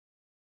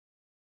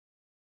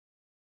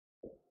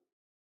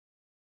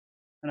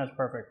 And that's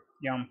perfect.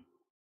 Yum.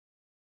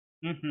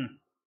 I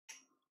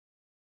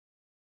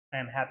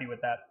am happy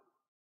with that.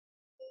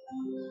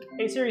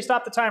 Hey Siri,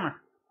 stop the timer.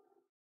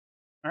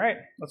 All right,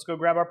 let's go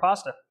grab our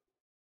pasta.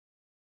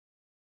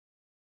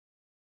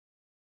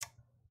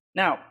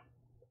 Now,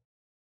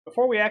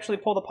 before we actually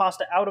pull the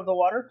pasta out of the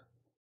water,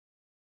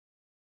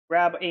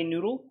 grab a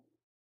noodle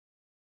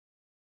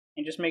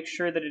and just make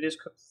sure that it is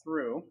cooked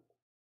through.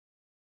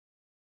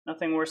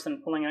 Nothing worse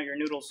than pulling out your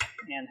noodles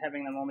and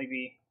having them only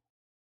be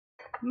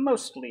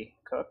mostly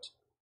cooked.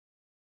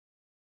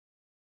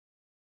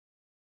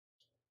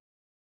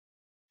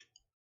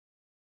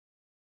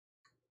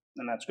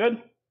 And that's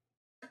good.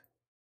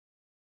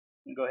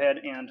 And go ahead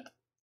and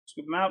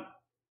scoop them out.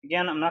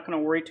 Again, I'm not going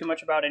to worry too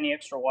much about any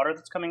extra water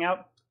that's coming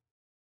out.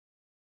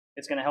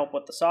 It's going to help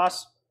with the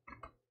sauce.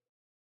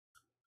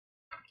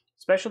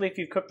 Especially if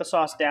you've cooked the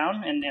sauce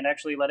down and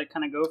actually let it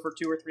kind of go for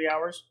 2 or 3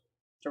 hours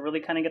to really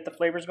kind of get the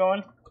flavors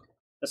going.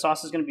 The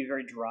sauce is going to be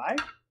very dry.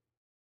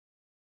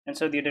 And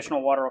so the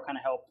additional water will kind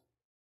of help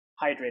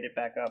hydrate it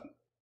back up.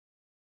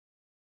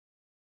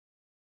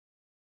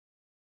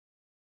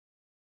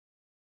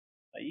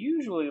 I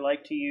usually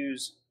like to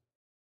use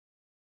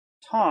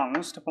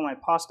tongs to pull my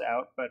pasta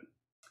out, but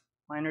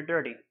mine are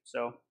dirty,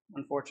 so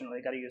unfortunately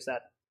I got to use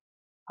that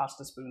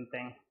pasta spoon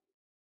thing.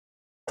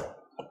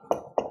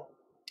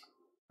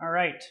 All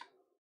right,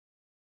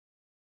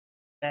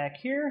 back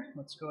here,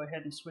 let's go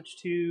ahead and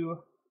switch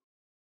to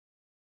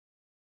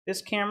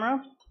this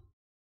camera.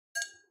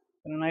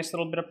 And a nice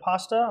little bit of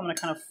pasta. I'm going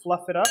to kind of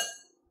fluff it up.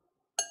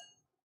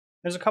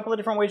 There's a couple of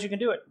different ways you can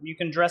do it. You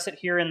can dress it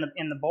here in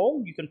the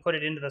bowl. You can put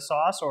it into the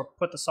sauce, or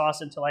put the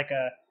sauce into like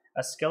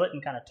a skillet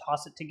and kind of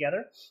toss it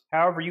together.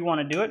 However you want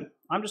to do it.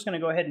 I'm just going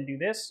to go ahead and do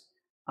this.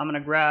 I'm going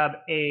to grab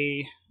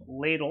a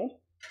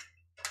ladle.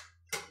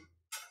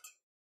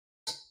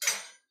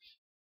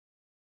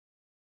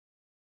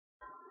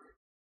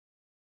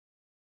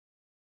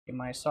 Give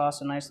my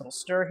sauce a nice little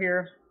stir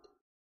here.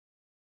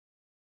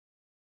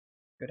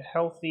 Good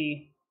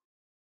healthy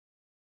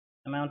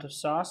amount of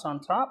sauce on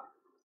top.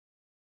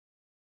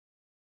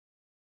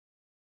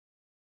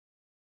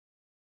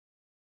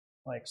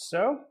 Like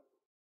so.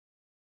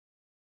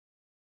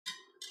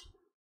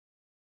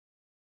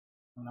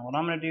 And now what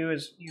I'm going to do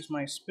is use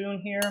my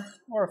spoon here,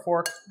 or a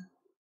fork.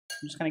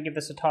 I'm just going to give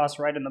this a toss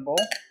right in the bowl.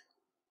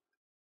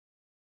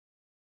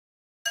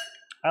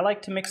 I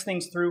like to mix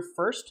things through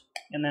first,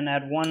 and then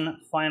add one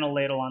final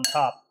ladle on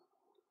top.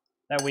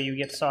 That way you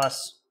get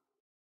sauce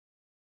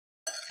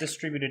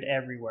distributed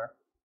everywhere.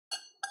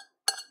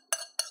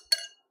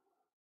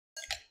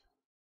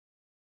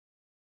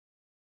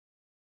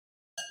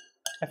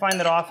 I find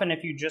that often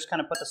if you just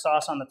kind of put the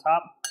sauce on the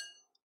top,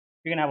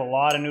 you're going to have a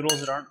lot of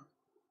noodles that aren't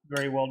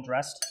very well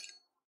dressed.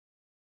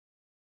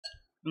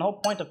 And the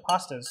whole point of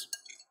pasta is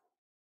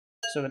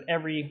so that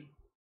every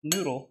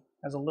noodle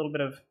has a little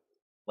bit of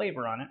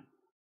flavor on it.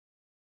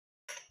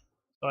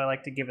 So I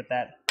like to give it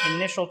that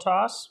initial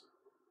toss.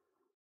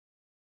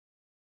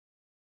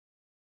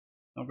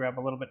 I'll grab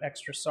a little bit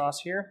extra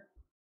sauce here.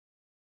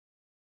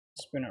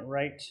 Spoon it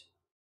right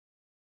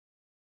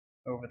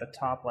over the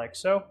top like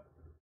so.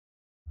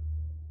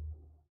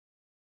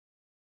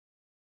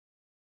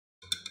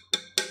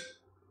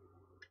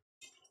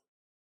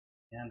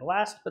 And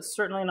last but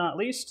certainly not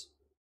least,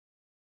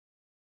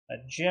 a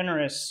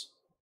generous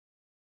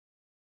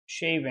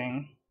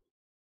shaving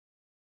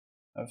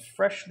of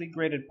freshly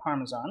grated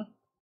Parmesan.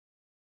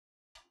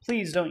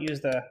 Please don't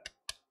use the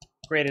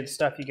grated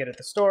stuff you get at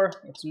the store.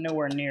 It's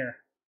nowhere near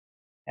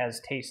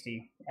as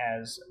tasty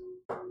as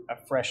a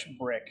fresh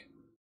brick.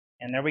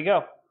 And there we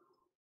go.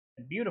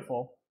 A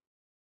beautiful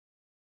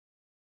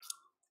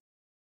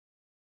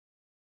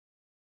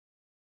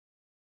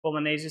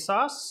Bolognese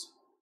sauce.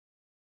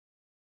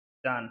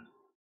 Done.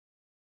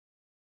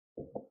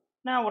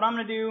 Now what I'm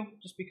going to do,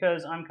 just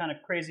because I'm kind of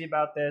crazy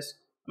about this,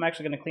 I'm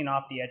actually going to clean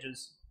off the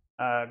edges.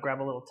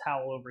 Grab a little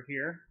towel over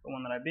here, the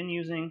one that I've been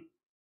using.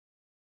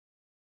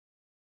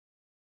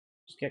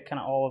 Just get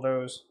kind of all of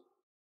those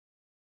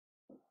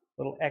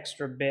little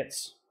extra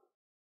bits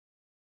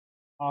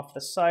off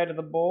the side of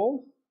the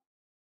bowl.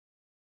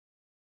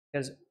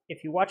 Because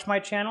if you watch my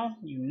channel,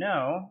 you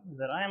know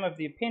that I am of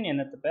the opinion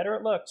that the better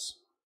it looks,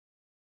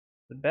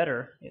 the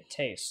better it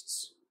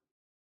tastes.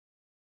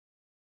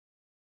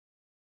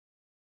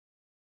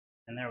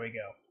 And there we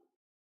go.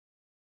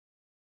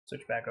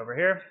 Switch back over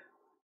here.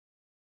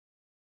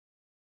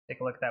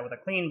 Take a look at that with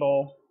a clean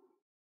bowl.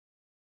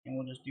 And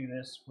we'll just do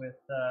this with,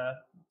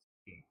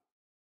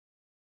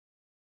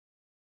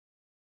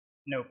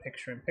 no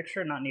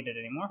picture-in-picture, not needed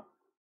anymore.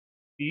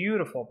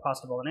 Beautiful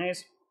pasta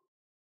bolognese.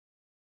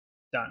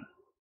 Done.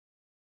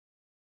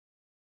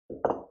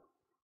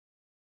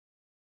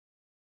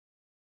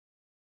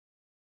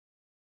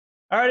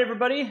 All right,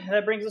 everybody,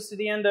 that brings us to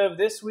the end of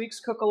this week's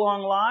Cook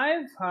Along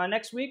Live.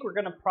 Next week, we're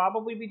going to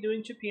probably be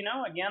doing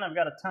cioppino. Again, I've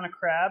got a ton of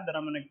crab that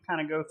I'm going to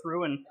kind of go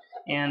through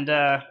and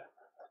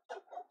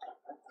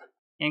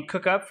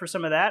cook up for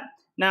some of that.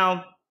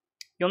 Now,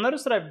 you'll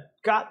notice that I've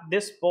got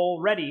this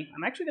bowl ready.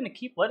 I'm actually going to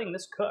keep letting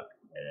this cook.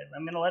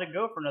 I'm going to let it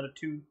go for another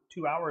 2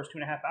 hours,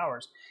 2.5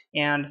 hours.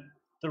 And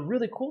the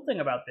really cool thing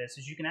about this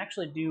is you can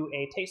actually do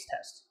a taste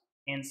test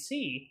and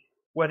see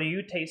whether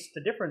you taste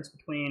the difference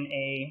between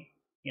a,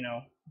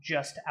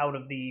 just out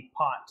of the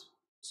pot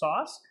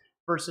sauce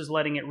versus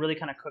letting it really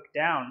kind of cook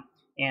down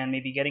and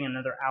maybe getting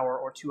another hour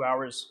or 2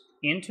 hours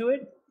into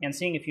it and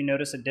seeing if you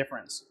notice a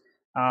difference.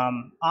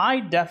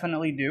 I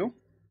definitely do,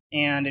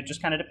 and it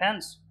just kind of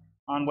depends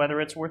on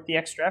whether it's worth the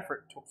extra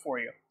effort for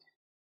you.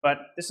 But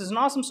this is an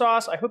awesome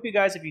sauce. I hope you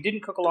guys, if you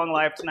didn't cook along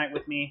live tonight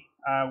with me,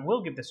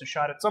 will give this a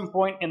shot at some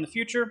point in the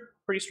future.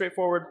 Pretty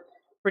straightforward,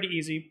 pretty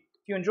easy.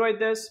 If you enjoyed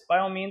this, by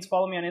all means,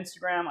 follow me on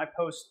Instagram. I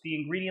post the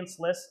ingredients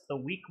list the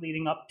week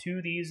leading up to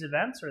these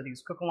events or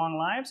these cook-along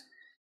lives.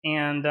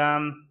 And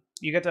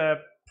you get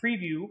a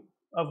preview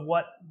of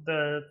what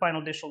the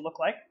final dish will look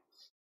like.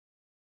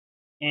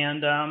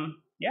 And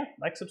yeah,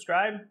 like,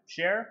 subscribe,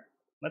 share.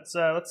 Let's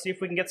see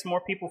if we can get some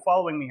more people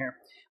following me here.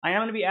 I am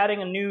going to be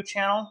adding a new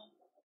channel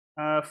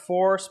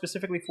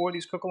specifically for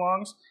these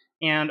cook-alongs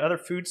and other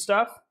food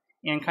stuff,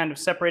 and kind of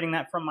separating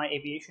that from my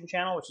aviation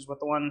channel, which is what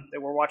the one that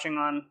we're watching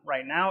on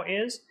right now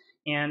is.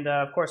 And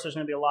of course, there's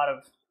going to be a lot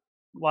of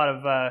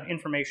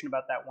information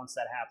about that once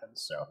that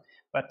happens. So,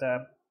 but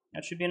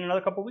that should be in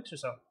another couple weeks or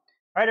so. All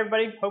right,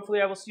 everybody.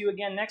 Hopefully, I will see you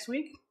again next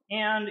week.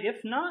 And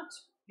if not,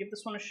 give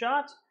this one a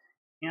shot.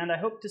 And I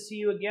hope to see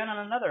you again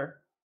on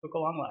another Cook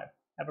Along Live.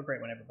 Have a great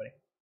one, everybody.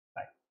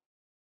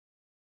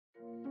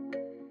 Bye.